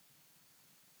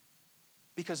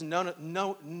 Because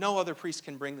no other priest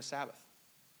can bring the Sabbath.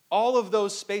 All of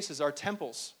those spaces are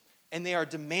temples, and they are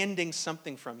demanding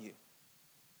something from you.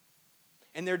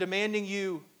 And they're demanding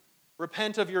you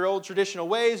repent of your old traditional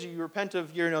ways, or you repent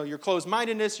of your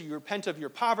closed-mindedness, or you repent of your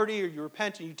poverty, or you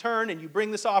repent and you turn and you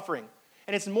bring this offering.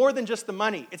 And it's more than just the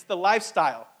money. It's the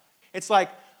lifestyle. It's like,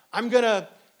 I'm going to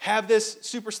have this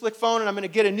super slick phone, and I'm going to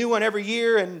get a new one every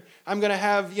year, and I'm going to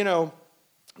have,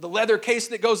 the leather case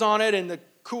that goes on it and the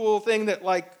cool thing that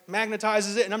like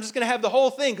magnetizes it, and I'm just going to have the whole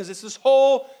thing because it's this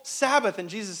whole Sabbath. And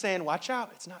Jesus is saying, watch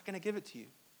out, it's not going to give it to you.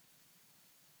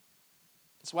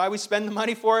 It's why we spend the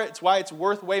money for it. It's why it's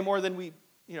worth way more than we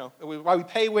why we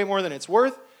pay way more than it's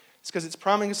worth. It's because it's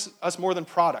promising us more than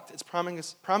product. It's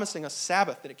promising us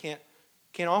Sabbath that it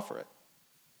can't offer it.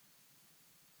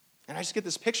 And I just get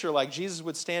this picture like Jesus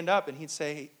would stand up and he'd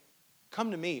say,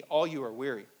 come to me, all you are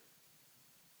weary.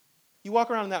 You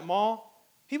walk around in that mall,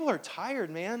 people are tired,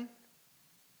 man.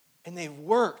 And they've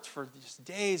worked for just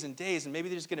days and days, and maybe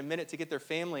they just get a minute to get their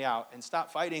family out and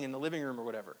stop fighting in the living room or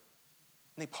whatever.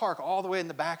 And they park all the way in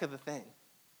the back of the thing.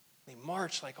 They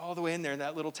march like all the way in there in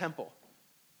that little temple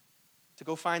to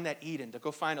go find that Eden, to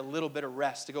go find a little bit of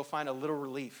rest, to go find a little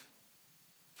relief.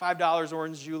 $5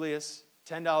 Orange Julius,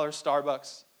 $10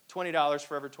 Starbucks, $20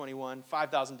 Forever 21,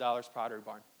 $5,000 Pottery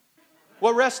Barn.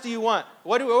 What rest do you want?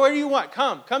 What do you want?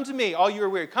 Come to me, all you are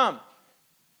weary. Come.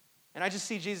 And I just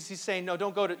see Jesus. He's saying, no,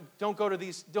 don't go to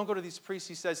these priests.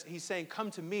 He's saying,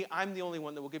 come to me. I'm the only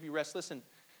one that will give you rest. Listen,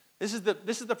 this is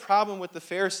the problem with the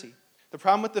Pharisee. The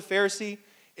problem with the Pharisee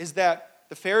is that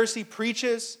the Pharisee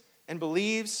preaches and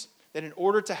believes that in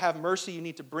order to have mercy, you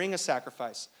need to bring a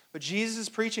sacrifice. But Jesus is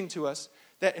preaching to us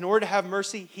that in order to have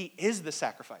mercy, he is the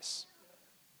sacrifice.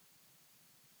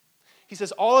 He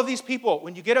says, all of these people,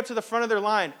 when you get up to the front of their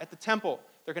line at the temple,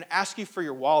 they're going to ask you for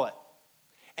your wallet.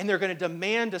 And they're going to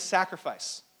demand a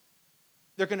sacrifice.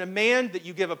 They're going to demand that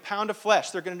you give a pound of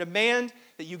flesh. They're going to demand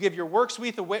that you give your work's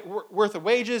worth of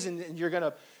wages, and you're going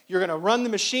to run the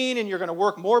machine, and you're going to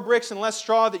work more bricks and less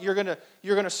straw, that you're going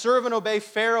to serve and obey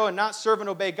Pharaoh and not serve and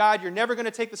obey God. You're never going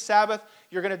to take the Sabbath.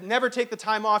 You're going to never take the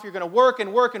time off. You're going to work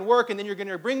and work and work, and then you're going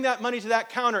to bring that money to that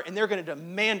counter, and they're going to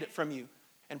demand it from you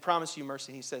and promise you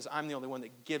mercy. And he says, I'm the only one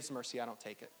that gives mercy. I don't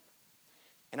take it.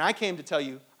 And I came to tell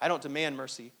you, I don't demand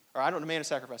mercy, or I don't demand a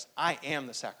sacrifice. I am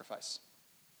the sacrifice.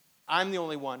 I'm the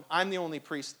only one. I'm the only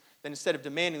priest that instead of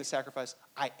demanding the sacrifice,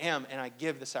 I am, and I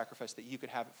give the sacrifice that you could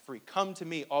have it free. Come to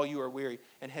me, all you are weary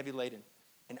and heavy laden,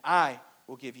 and I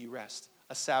will give you rest,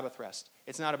 a Sabbath rest.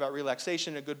 It's not about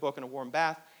relaxation, a good book, and a warm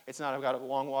bath. It's not about a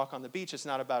long walk on the beach. It's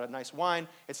not about a nice wine.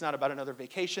 It's not about another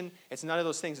vacation. It's none of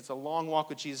those things. It's a long walk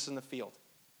with Jesus in the field.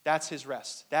 That's his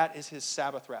rest. That is his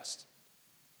Sabbath rest.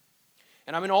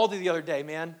 And I'm in Aldi the other day,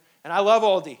 man, and I love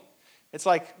Aldi. It's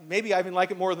like, maybe I even like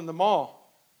it more than the mall.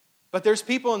 But there's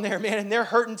people in there, man, and they're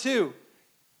hurting too.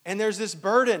 And there's this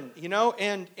burden,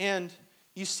 and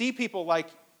you see people like,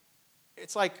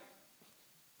 it's like,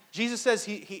 Jesus says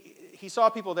he saw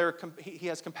people, he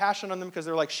has compassion on them because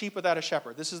they're like sheep without a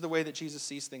shepherd. This is the way that Jesus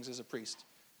sees things as a priest.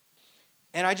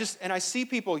 And I see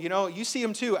people, you see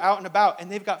them too, out and about, and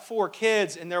they've got 4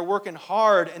 kids, and they're working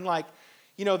hard, and like,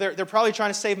 they're probably trying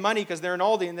to save money because they're in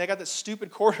Aldi, and they got this stupid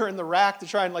quarter in the rack to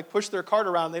try and like push their cart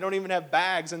around. They don't even have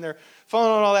bags, and they're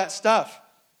following all that stuff.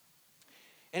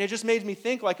 And it just made me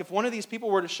think, like, if one of these people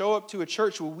were to show up to a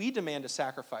church, will we demand a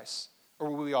sacrifice,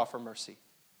 or will we offer mercy?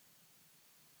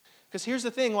 Because here's the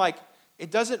thing, like,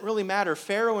 it doesn't really matter.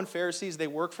 Pharaoh and Pharisees, they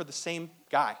work for the same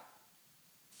guy.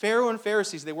 Pharaoh and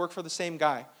Pharisees, they work for the same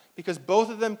guy because both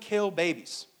of them kill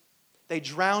babies. They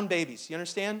drown babies. You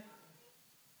understand?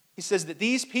 He says that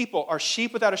these people are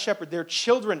sheep without a shepherd. They're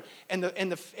children. And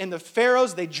the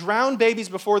pharaohs, they drown babies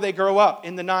before they grow up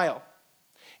in the Nile.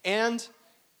 And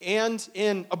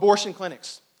in abortion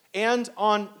clinics. And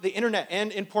on the internet.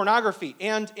 And in pornography.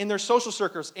 And in their social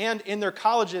circles. And in their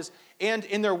colleges. And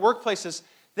in their workplaces.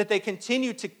 That they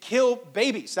continue to kill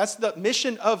babies. That's the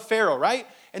mission of Pharaoh, right?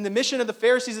 And the mission of the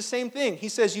Pharisees is the same thing. He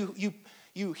says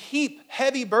you heap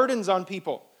heavy burdens on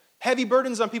people. Heavy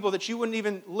burdens on people that you wouldn't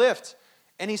even lift.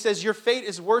 And he says, your fate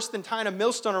is worse than tying a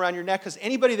millstone around your neck because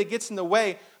anybody that gets in the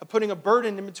way of putting a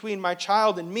burden in between my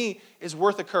child and me is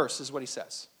worth a curse, is what he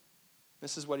says.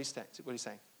 This is what he's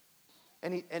saying.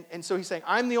 And so he's saying,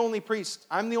 I'm the only priest.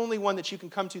 I'm the only one that you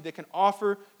can come to that can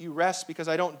offer you rest because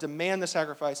I don't demand the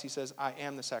sacrifice. He says, I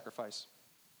am the sacrifice.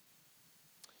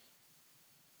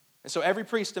 And so every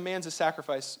priest demands a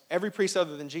sacrifice. Every priest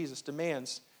other than Jesus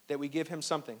demands that we give him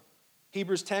something.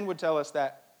 Hebrews 10 would tell us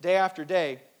that day after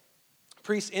day,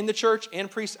 priests in the church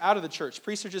and priests out of the church.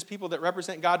 Priests are just people that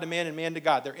represent God to man and man to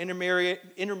God. They're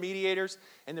intermediators,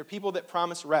 and they're people that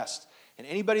promise rest. And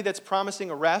anybody that's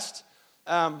promising a rest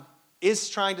is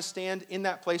trying to stand in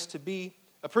that place to be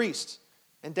a priest.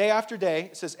 And day after day,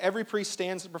 it says every priest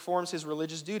stands and performs his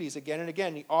religious duties again and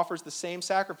again. He offers the same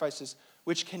sacrifices,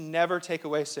 which can never take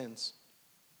away sins.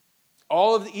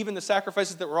 Even the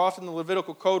sacrifices that were offered in the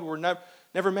Levitical code were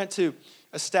never meant to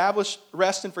establish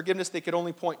rest and forgiveness. They could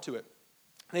only point to it.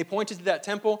 And they pointed to that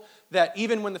temple that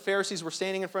even when the Pharisees were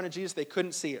standing in front of Jesus, they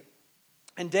couldn't see it.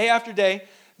 And day after day,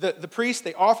 the priests,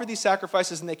 they offer these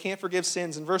sacrifices and they can't forgive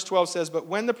sins. And verse 12 says, but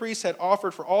when the priest had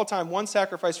offered for all time one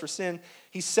sacrifice for sin,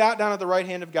 he sat down at the right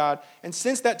hand of God. And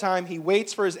since that time, he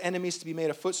waits for his enemies to be made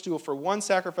a footstool. For one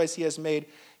sacrifice he has made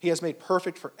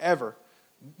perfect forever,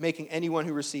 making anyone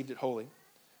who received it holy.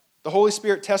 The Holy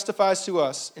Spirit testifies to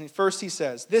us, and first he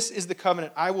says, this is the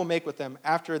covenant I will make with them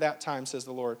after that time, says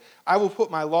the Lord. I will put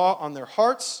my law on their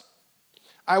hearts.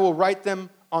 I will write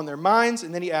them on their minds.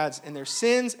 And then he adds, and their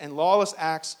sins and lawless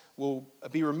acts will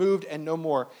be removed and no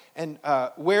more. And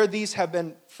where these have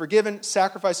been forgiven,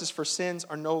 sacrifices for sins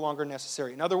are no longer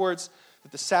necessary. In other words,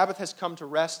 that the Sabbath has come to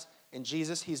rest in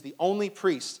Jesus. He's the only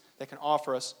priest that can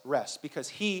offer us rest because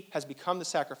he has become the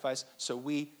sacrifice so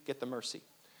we get the mercy.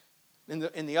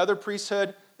 In the other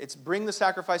priesthood, it's bring the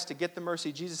sacrifice to get the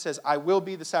mercy. Jesus says, I will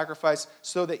be the sacrifice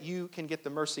so that you can get the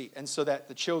mercy and so that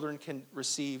the children can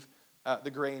receive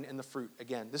the grain and the fruit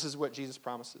again. This is what Jesus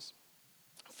promises.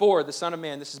 For the Son of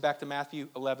Man, this is back to Matthew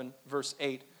 11, verse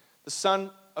 8. The Son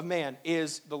of Man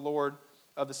is the Lord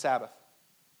of the Sabbath.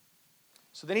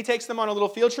 So then he takes them on a little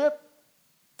field trip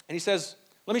and he says,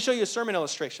 let me show you a sermon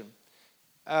illustration.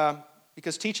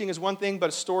 Because teaching is one thing, but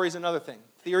a story is another thing.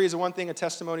 Theory is one thing, a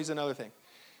testimony is another thing.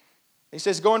 He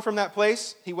says, going from that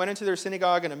place, he went into their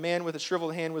synagogue, and a man with a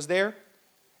shriveled hand was there.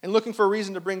 And looking for a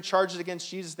reason to bring charges against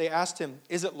Jesus, they asked him,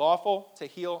 is it lawful to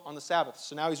heal on the Sabbath?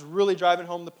 So now he's really driving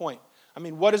home the point. I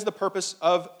mean, what is the purpose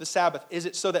of the Sabbath? Is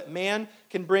it so that man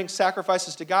can bring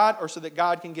sacrifices to God, or so that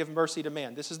God can give mercy to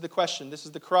man? This is the question. This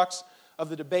is the crux of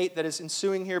the debate that is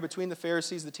ensuing here between the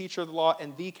Pharisees, the teacher of the law,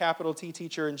 and the capital T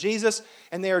teacher and Jesus.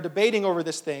 And they are debating over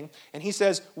this thing. And he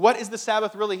says, what is the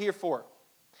Sabbath really here for?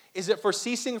 Is it for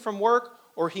ceasing from work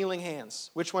or healing hands?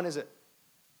 Which one is it?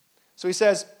 So he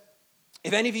says,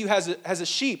 if any of you has a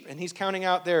sheep, and he's counting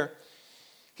out their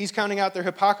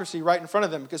hypocrisy right in front of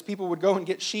them, because people would go and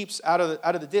get sheep out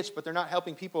of the ditch, but they're not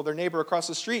helping people, their neighbor across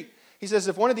the street. He says,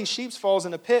 if one of these sheep falls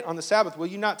in a pit on the Sabbath, will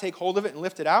you not take hold of it and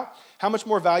lift it out? How much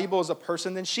more valuable is a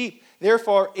person than sheep?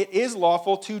 Therefore, it is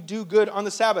lawful to do good on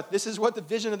the Sabbath. This is what the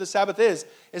vision of the Sabbath is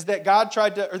that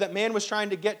that man was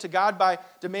trying to get to God by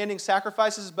demanding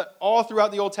sacrifices, but all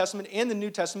throughout the Old Testament and the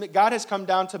New Testament, God has come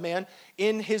down to man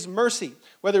in his mercy.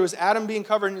 Whether it was Adam being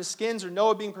covered in his skins, or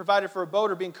Noah being provided for a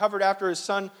boat, or being covered after his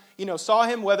son, saw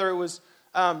him, whether it was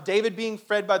David being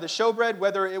fed by the showbread,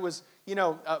 whether it was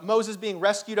Moses being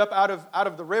rescued up out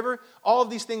of the river. All of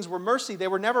these things were mercy. They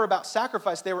were never about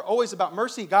sacrifice. They were always about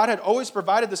mercy. God had always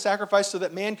provided the sacrifice so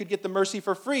that man could get the mercy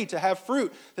for free, to have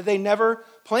fruit that they never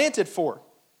planted for.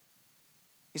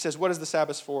 He says, what is the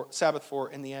Sabbath for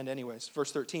in the end anyways?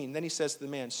 Verse 13, then he says to the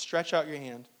man, stretch out your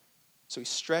hand. So he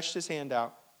stretched his hand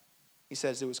out. He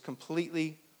says it was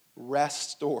completely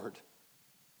restored.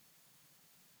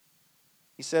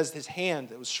 He says his hand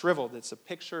that was shriveled, it's a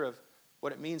picture of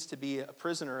what it means to be a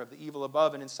prisoner of the evil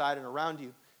above and inside and around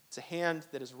you. It's a hand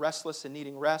that is restless and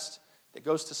needing rest, that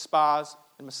goes to spas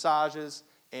and massages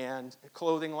and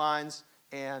clothing lines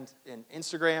and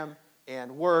Instagram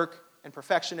and work and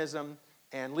perfectionism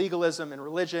and legalism and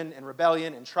religion and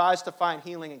rebellion, and tries to find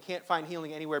healing and can't find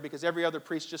healing anywhere because every other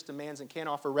priest just demands and can't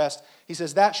offer rest. He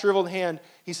says, that shriveled hand,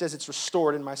 he says, it's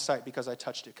restored in my sight because I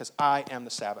touched it, because I am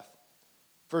the Sabbath.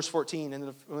 Verse 14,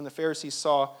 and when the Pharisees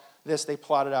saw this, they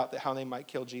plotted out how they might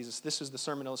kill Jesus. This is the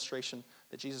sermon illustration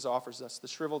that Jesus offers us. The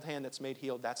shriveled hand that's made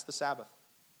healed, that's the Sabbath.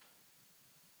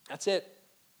 That's it.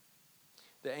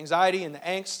 The anxiety and the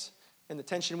angst and the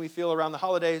tension we feel around the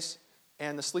holidays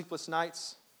and the sleepless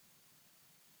nights,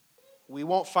 we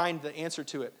won't find the answer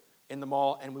to it in the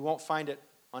mall, and we won't find it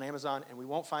on Amazon, and we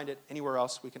won't find it anywhere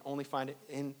else. We can only find it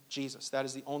in Jesus. That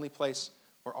is the only place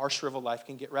where our shriveled life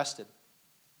can get rested.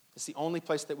 It's the only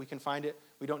place that we can find it.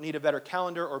 We don't need a better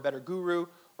calendar or a better guru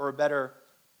or a better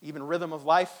even rhythm of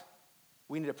life.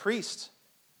 We need a priest.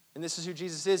 And this is who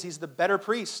Jesus is. He's the better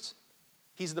priest.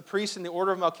 He's the priest in the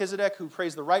order of Melchizedek who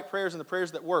prays the right prayers and the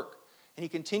prayers that work. And he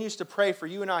continues to pray for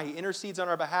you and I. He intercedes on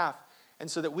our behalf.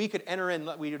 And so that we could enter in,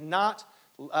 we do not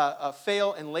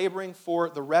fail in laboring for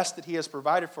the rest that he has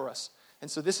provided for us.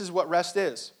 And so this is what rest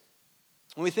is.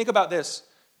 When we think about this,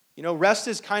 rest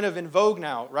is kind of in vogue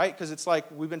now, right? Because it's like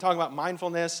we've been talking about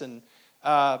mindfulness and,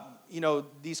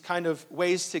 these kind of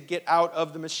ways to get out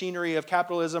of the machinery of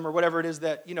capitalism or whatever it is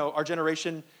that, our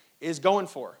generation is going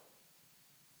for.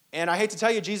 And I hate to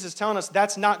tell you, Jesus is telling us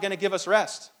that's not going to give us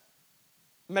rest.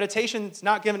 Meditation's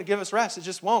not going to give us rest. It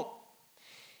just won't.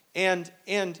 And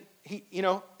he,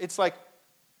 it's like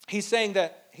he's saying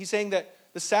that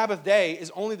the Sabbath day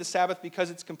is only the Sabbath because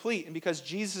it's complete and because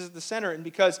Jesus is at the center and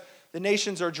because the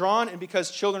nations are drawn and because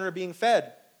children are being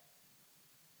fed.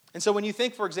 And so when you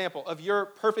think, for example, of your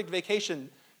perfect vacation,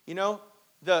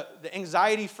 the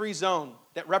anxiety-free zone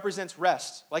that represents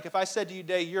rest. Like if I said to you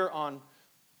today, you're on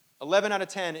 11 out of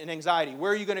 10 in anxiety,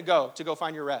 where are you going to go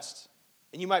find your rest?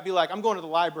 And you might be like, I'm going to the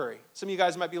library. Some of you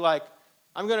guys might be like,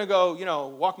 I'm going to go,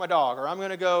 walk my dog, or I'm going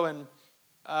to go and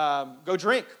go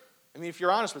drink. I mean, if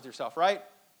you're honest with yourself, right?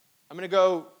 I'm going to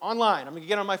go online. I'm going to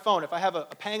get on my phone. If I have a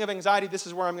pang of anxiety, this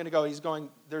is where I'm going to go. He's going,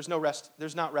 there's no rest.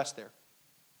 There's not rest there.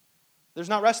 There's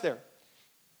not rest there.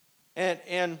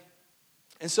 And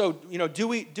so, do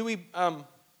we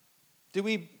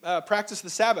practice the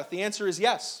Sabbath? The answer is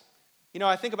yes.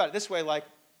 I think about it this way, like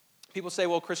people say,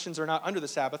 well, Christians are not under the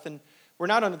Sabbath, and we're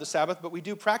not under the Sabbath, but we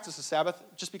do practice the Sabbath.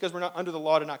 Just because we're not under the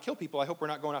law to not kill people, I hope we're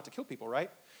not going out to kill people, right?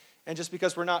 And just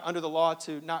because we're not under the law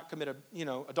to not commit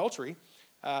adultery,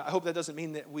 I hope that doesn't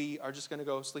mean that we are just going to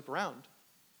go sleep around.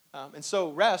 And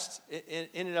so rest,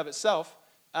 in and of itself,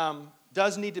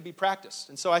 does need to be practiced.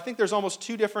 And so I think there's almost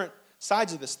two different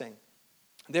sides of this thing.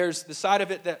 There's the side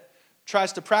of it that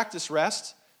tries to practice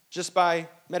rest just by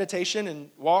meditation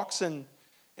and walks and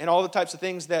all the types of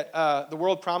things that the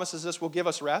world promises us will give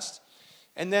us rest.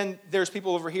 And then there's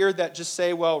people over here that just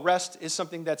say, well, rest is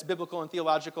something that's biblical and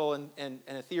theological and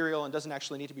ethereal and doesn't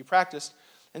actually need to be practiced.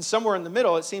 And somewhere in the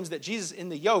middle, it seems that Jesus in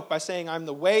the yoke, by saying, I'm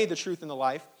the way, the truth, and the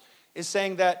life, is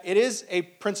saying that it is a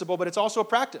principle, but it's also a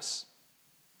practice.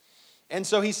 And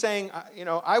so he's saying,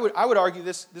 I would argue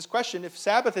this question, if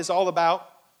Sabbath is all about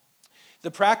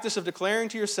the practice of declaring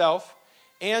to yourself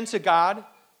and to God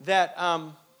that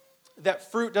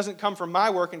fruit doesn't come from my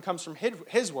work and comes from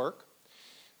his work,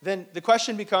 then the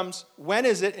question becomes, when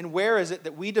is it and where is it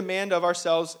that we demand of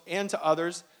ourselves and to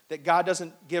others that God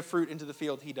doesn't give fruit into the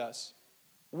field he does?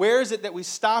 Where is it that we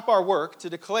stop our work to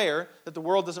declare that the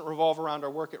world doesn't revolve around our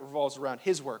work, it revolves around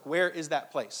his work? Where is that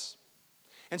place?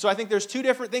 And so I think there's two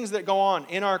different things that go on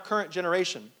in our current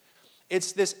generation.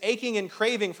 It's this aching and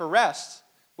craving for rest,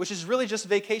 which is really just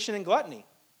vacation and gluttony.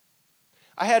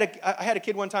 I had a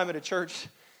kid one time at a church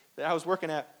that I was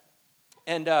working at,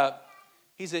 and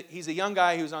he's a young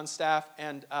guy who's on staff,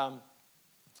 and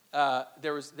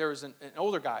there was an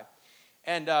older guy.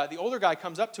 And the older guy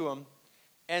comes up to him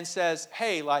and says,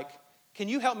 hey, can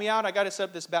you help me out? I got to set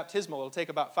up this baptismal. It'll take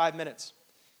about 5 minutes.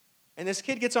 And this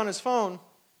kid gets on his phone,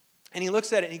 and he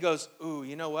looks at it, and he goes, ooh,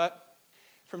 you know what?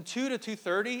 From 2 to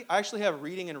 2:30, I actually have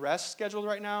reading and rest scheduled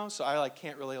right now, so I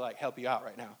can't really help you out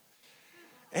right now.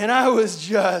 And I was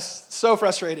just so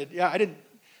frustrated. Yeah,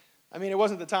 it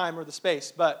wasn't the time or the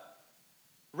space, but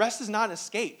rest is not an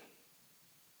escape.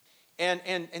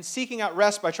 And seeking out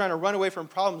rest by trying to run away from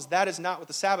problems, that is not what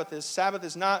the Sabbath is. Sabbath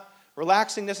is not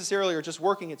relaxing necessarily or just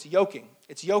working, it's yoking.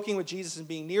 It's yoking with Jesus and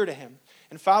being near to him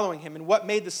and following him. And what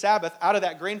made the Sabbath out of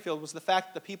that grain field was the fact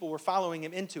that the people were following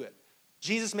him into it.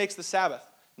 Jesus makes the Sabbath,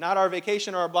 not our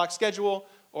vacation or our block schedule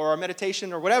or our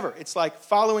meditation or whatever. It's like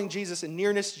following Jesus and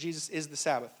nearness to Jesus is the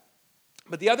Sabbath.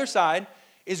 But the other side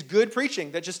is good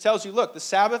preaching that just tells you, look, the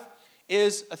Sabbath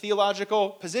is a theological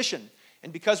position.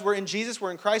 And because we're in Jesus,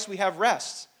 we're in Christ, we have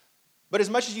rest. But as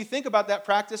much as you think about that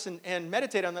practice and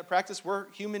meditate on that practice,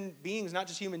 we're human beings, not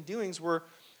just human doings. We're,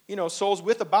 souls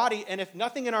with a body. And if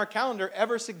nothing in our calendar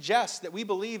ever suggests that we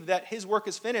believe that his work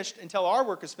is finished until our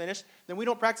work is finished, then we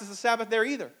don't practice the Sabbath there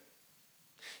either.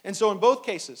 And so in both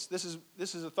cases,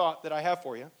 this is a thought that I have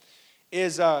for you,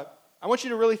 is I want you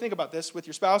to really think about this with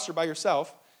your spouse or by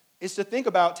yourself, is to think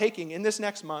about taking in this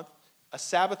next month a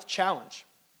Sabbath challenge.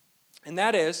 And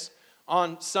that is,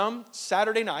 on some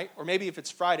Saturday night, or maybe if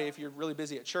it's Friday, if you're really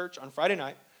busy at church, on Friday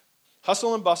night,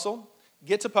 hustle and bustle,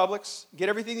 get to Publix, get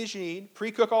everything that you need,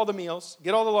 pre-cook all the meals,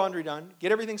 get all the laundry done,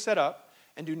 get everything set up,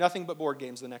 and do nothing but board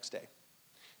games the next day.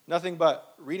 Nothing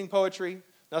but reading poetry,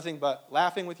 nothing but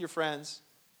laughing with your friends,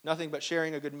 nothing but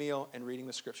sharing a good meal and reading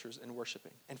the scriptures and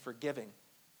worshiping and forgiving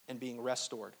and being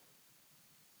restored.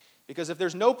 Because if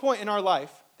there's no point in our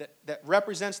life that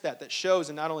represents that shows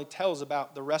and not only tells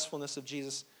about the restfulness of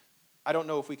Jesus, I don't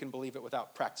know if we can believe it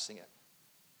without practicing it.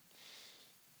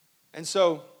 And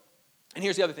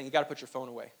here's the other thing. You got to put your phone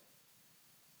away.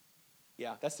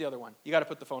 Yeah, that's the other one. You got to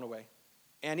put the phone away.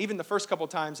 And even the first couple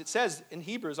times, it says in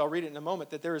Hebrews, I'll read it in a moment,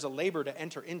 that there is a labor to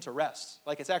enter into rest.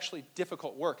 Like it's actually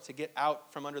difficult work to get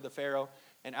out from under the Pharaoh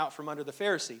and out from under the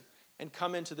Pharisee and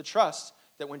come into the trust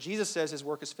that when Jesus says his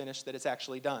work is finished, that it's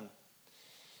actually done.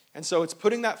 And so it's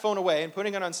putting that phone away and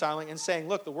putting it on silent and saying,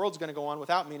 look, the world's going to go on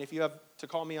without me, and if you have to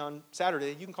call me on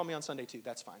Saturday, you can call me on Sunday too.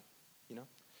 That's fine,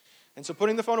 And so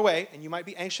putting the phone away, and you might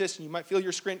be anxious, and you might feel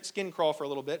your skin crawl for a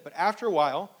little bit, but after a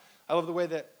while, I love the way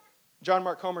that John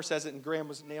Mark Comer says it, and Graham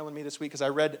was nailing me this week because I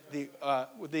read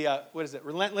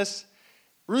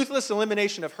Ruthless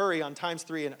Elimination of Hurry on times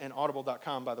 3 and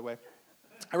audible.com, by the way.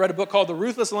 I read a book called The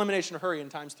Ruthless Elimination of Hurry in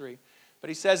times 3 But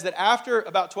he says that after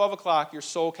about 12 o'clock, your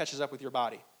soul catches up with your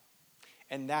body.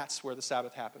 And that's where the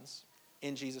Sabbath happens,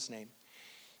 in Jesus' name.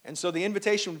 And so the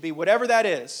invitation would be, whatever that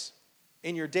is,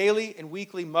 in your daily and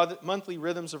weekly, monthly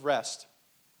rhythms of rest,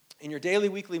 in your daily,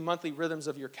 weekly, monthly rhythms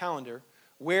of your calendar,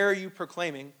 where are you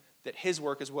proclaiming that his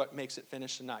work is what makes it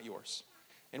finished and not yours?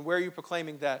 And where are you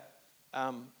proclaiming that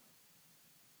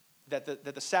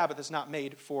that the Sabbath is not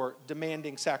made for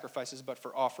demanding sacrifices, but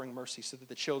for offering mercy so that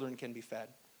the children can be fed?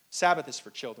 Sabbath is for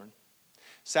children.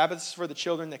 Sabbath is for the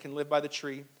children that can live by the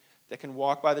tree, that can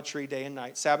walk by the tree day and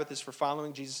night. Sabbath is for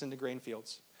following Jesus into grain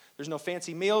fields. There's no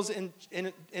fancy meals in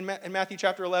Matthew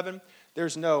chapter 11.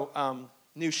 There's no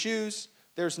new shoes.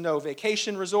 There's no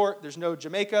vacation resort. There's no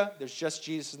Jamaica. There's just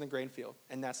Jesus in the grain field,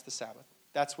 and that's the Sabbath.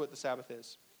 That's what the Sabbath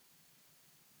is.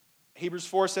 Hebrews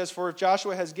 4 says, "For if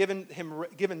Joshua has given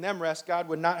them rest, God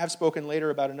would not have spoken later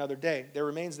about another day. There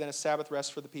remains then a Sabbath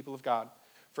rest for the people of God.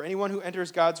 For anyone who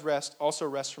enters God's rest also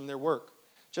rests from their work,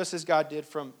 just as God did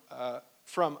from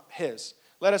his.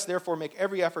 Let us therefore make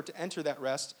every effort to enter that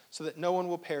rest so that no one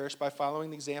will perish by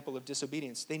following the example of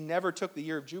disobedience." They never took the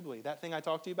year of Jubilee. That thing I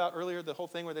talked to you about earlier, the whole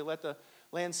thing where they let the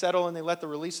land settle and they let the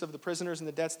release of the prisoners and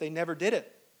the debts, they never did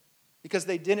it because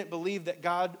they didn't believe that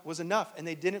God was enough, and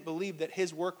they didn't believe that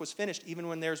his work was finished even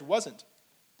when theirs wasn't.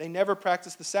 They never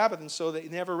practiced the Sabbath, and so they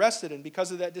never rested, and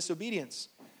because of that disobedience,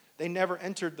 they never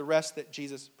entered the rest that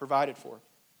Jesus provided for.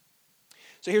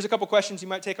 So here's a couple questions you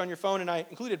might take on your phone, and I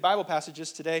included Bible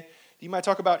passages today that you might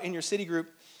talk about in your city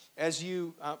group as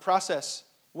you process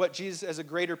what Jesus as a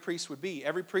greater priest would be.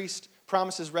 Every priest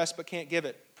promises rest but can't give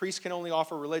it. Priests can only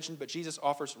offer religion, but Jesus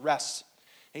offers rest.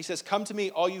 And he says, "Come to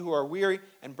me, all you who are weary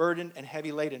and burdened and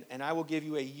heavy laden, and I will give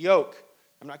you a yoke."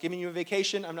 I'm not giving you a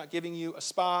vacation. I'm not giving you a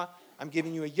spa. I'm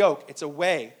giving you a yoke. It's a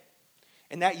way.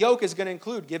 And that yoke is going to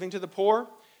include giving to the poor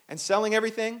and selling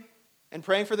everything and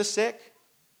praying for the sick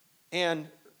and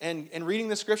reading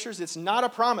the scriptures. It's not a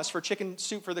promise for chicken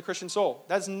soup for the Christian soul.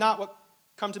 That's not what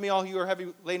 "come to me, all you who are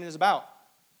heavy laden" is about.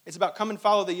 It's about come and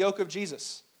follow the yoke of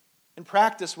Jesus and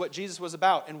practice what Jesus was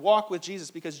about and walk with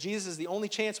Jesus, because Jesus is the only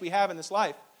chance we have in this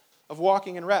life of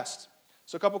walking in rest.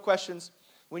 So a couple questions.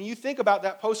 When you think about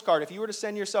that postcard, if you were to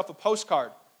send yourself a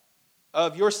postcard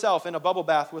of yourself in a bubble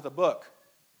bath with a book,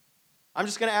 I'm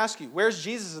just going to ask you, where's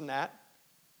Jesus in that?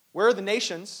 Where are the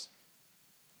nations?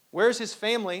 Where's his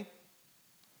family?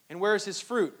 And where's his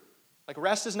fruit? Like,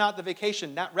 rest is not the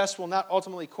vacation. That rest will not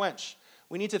ultimately quench.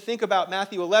 We need to think about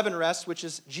Matthew 11 rest, which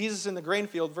is Jesus in the grain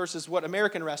field, versus what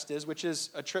American rest is, which is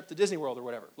a trip to Disney World or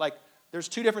whatever. Like, there's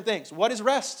two different things. What is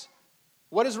rest?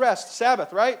 What is rest?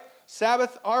 Sabbath, right?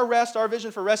 Sabbath, our rest, our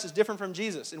vision for rest is different from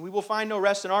Jesus, and we will find no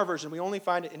rest in our version. We only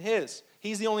find it in his.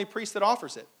 He's the only priest that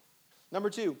offers it. Number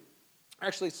two,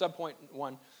 actually subpoint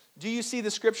one, do you see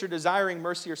the scripture desiring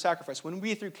mercy or sacrifice? When we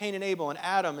read through Cain and Abel and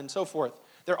Adam and so forth,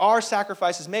 there are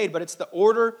sacrifices made, but it's the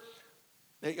order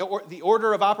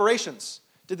of operations.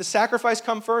 Did the sacrifice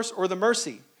come first or the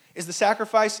mercy? Is the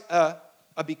sacrifice a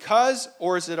because,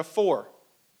 or is it a for?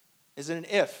 Is it an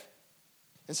if?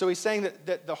 And so he's saying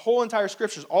that the whole entire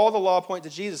scriptures, all the law point to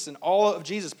Jesus, and all of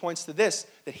Jesus points to this,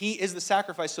 that he is the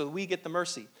sacrifice so that we get the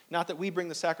mercy. Not that we bring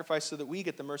the sacrifice so that we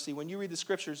get the mercy. When you read the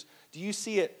scriptures, do you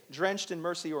see it drenched in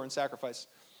mercy or in sacrifice?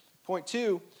 Point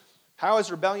two, how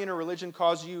has rebellion or religion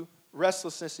caused you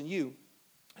restlessness in you?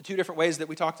 Two different ways that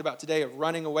we talked about today of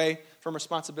running away from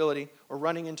responsibility or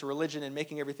running into religion and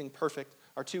making everything perfect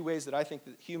are two ways that I think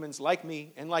that humans like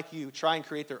me and like you try and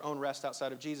create their own rest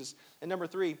outside of Jesus. And number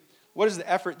three, what is the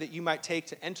effort that you might take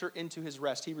to enter into his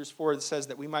rest? Hebrews 4 says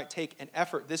that we might take an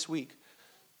effort this week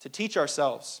to teach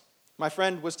ourselves. My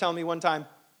friend was telling me one time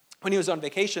when he was on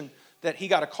vacation that he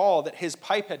got a call that his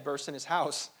pipe had burst in his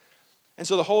house. And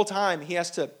so the whole time he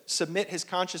has to submit his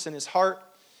conscience and his heart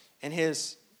and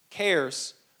his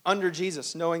cares under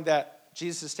Jesus, knowing that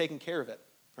Jesus is taking care of it,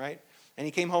 right? And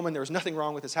he came home and there was nothing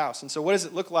wrong with his house. And so what does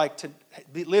it look like to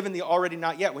live in the already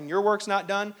not yet? When your work's not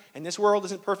done, and this world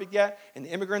isn't perfect yet, and the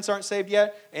immigrants aren't saved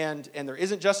yet, and there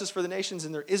isn't justice for the nations,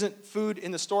 and there isn't food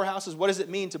in the storehouses, what does it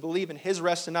mean to believe in his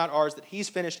rest and not ours, that he's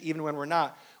finished even when we're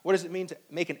not? What does it mean to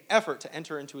make an effort to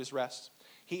enter into his rest?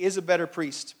 He is a better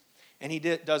priest, and he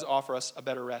does offer us a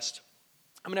better rest.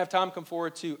 I'm going to have Tom come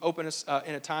forward to open us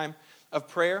in a time of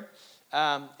prayer,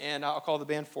 and I'll call the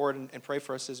band forward and pray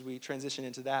for us as we transition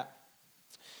into that.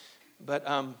 But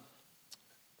now,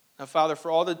 Father,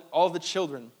 for all the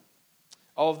children,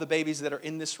 all of the babies that are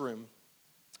in this room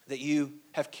that you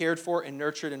have cared for and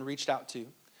nurtured and reached out to,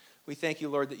 we thank you,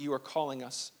 Lord, that you are calling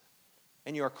us,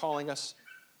 and you are calling us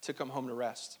to come home to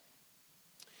rest.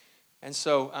 And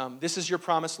so this is your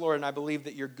promise, Lord, and I believe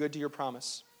that you're good to your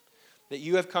promise, that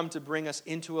you have come to bring us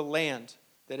into a land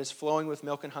that is flowing with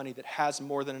milk and honey, that has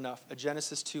more than enough, a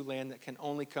Genesis 2 land that can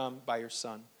only come by your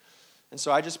Son. And so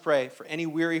I just pray for any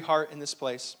weary heart in this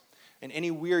place and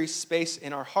any weary space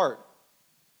in our heart,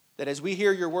 that as we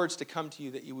hear your words to come to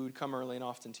you, that we would come early and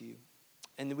often to you.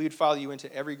 And that we would follow you into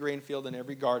every grain field and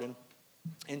every garden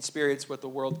and experience what the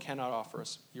world cannot offer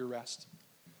us, your rest.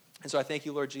 And so I thank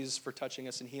you, Lord Jesus, for touching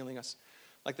us and healing us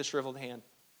like the shriveled hand.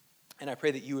 And I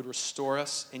pray that you would restore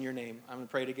us in your name. I'm going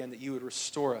to pray it again, that you would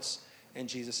restore us in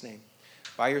Jesus' name.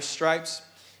 By your stripes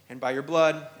and by your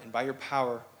blood and by your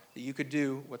power, that you could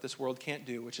do what this world can't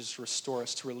do, which is to restore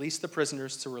us, to release the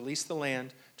prisoners, to release the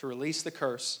land, to release the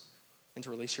curse, and to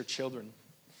release your children.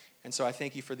 And so I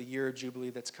thank you for the year of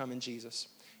Jubilee that's come in Jesus,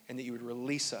 and that you would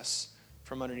release us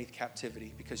from underneath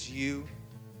captivity, because you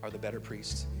are the better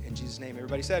priest. In Jesus' name,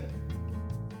 everybody said.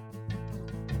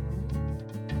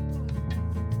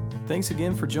 Thanks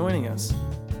again for joining us.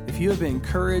 If you have been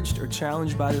encouraged or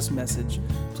challenged by this message,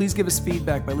 please give us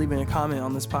feedback by leaving a comment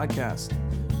on this podcast.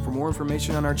 For more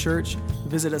information on our church,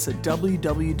 visit us at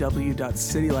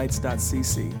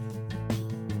www.citylights.cc.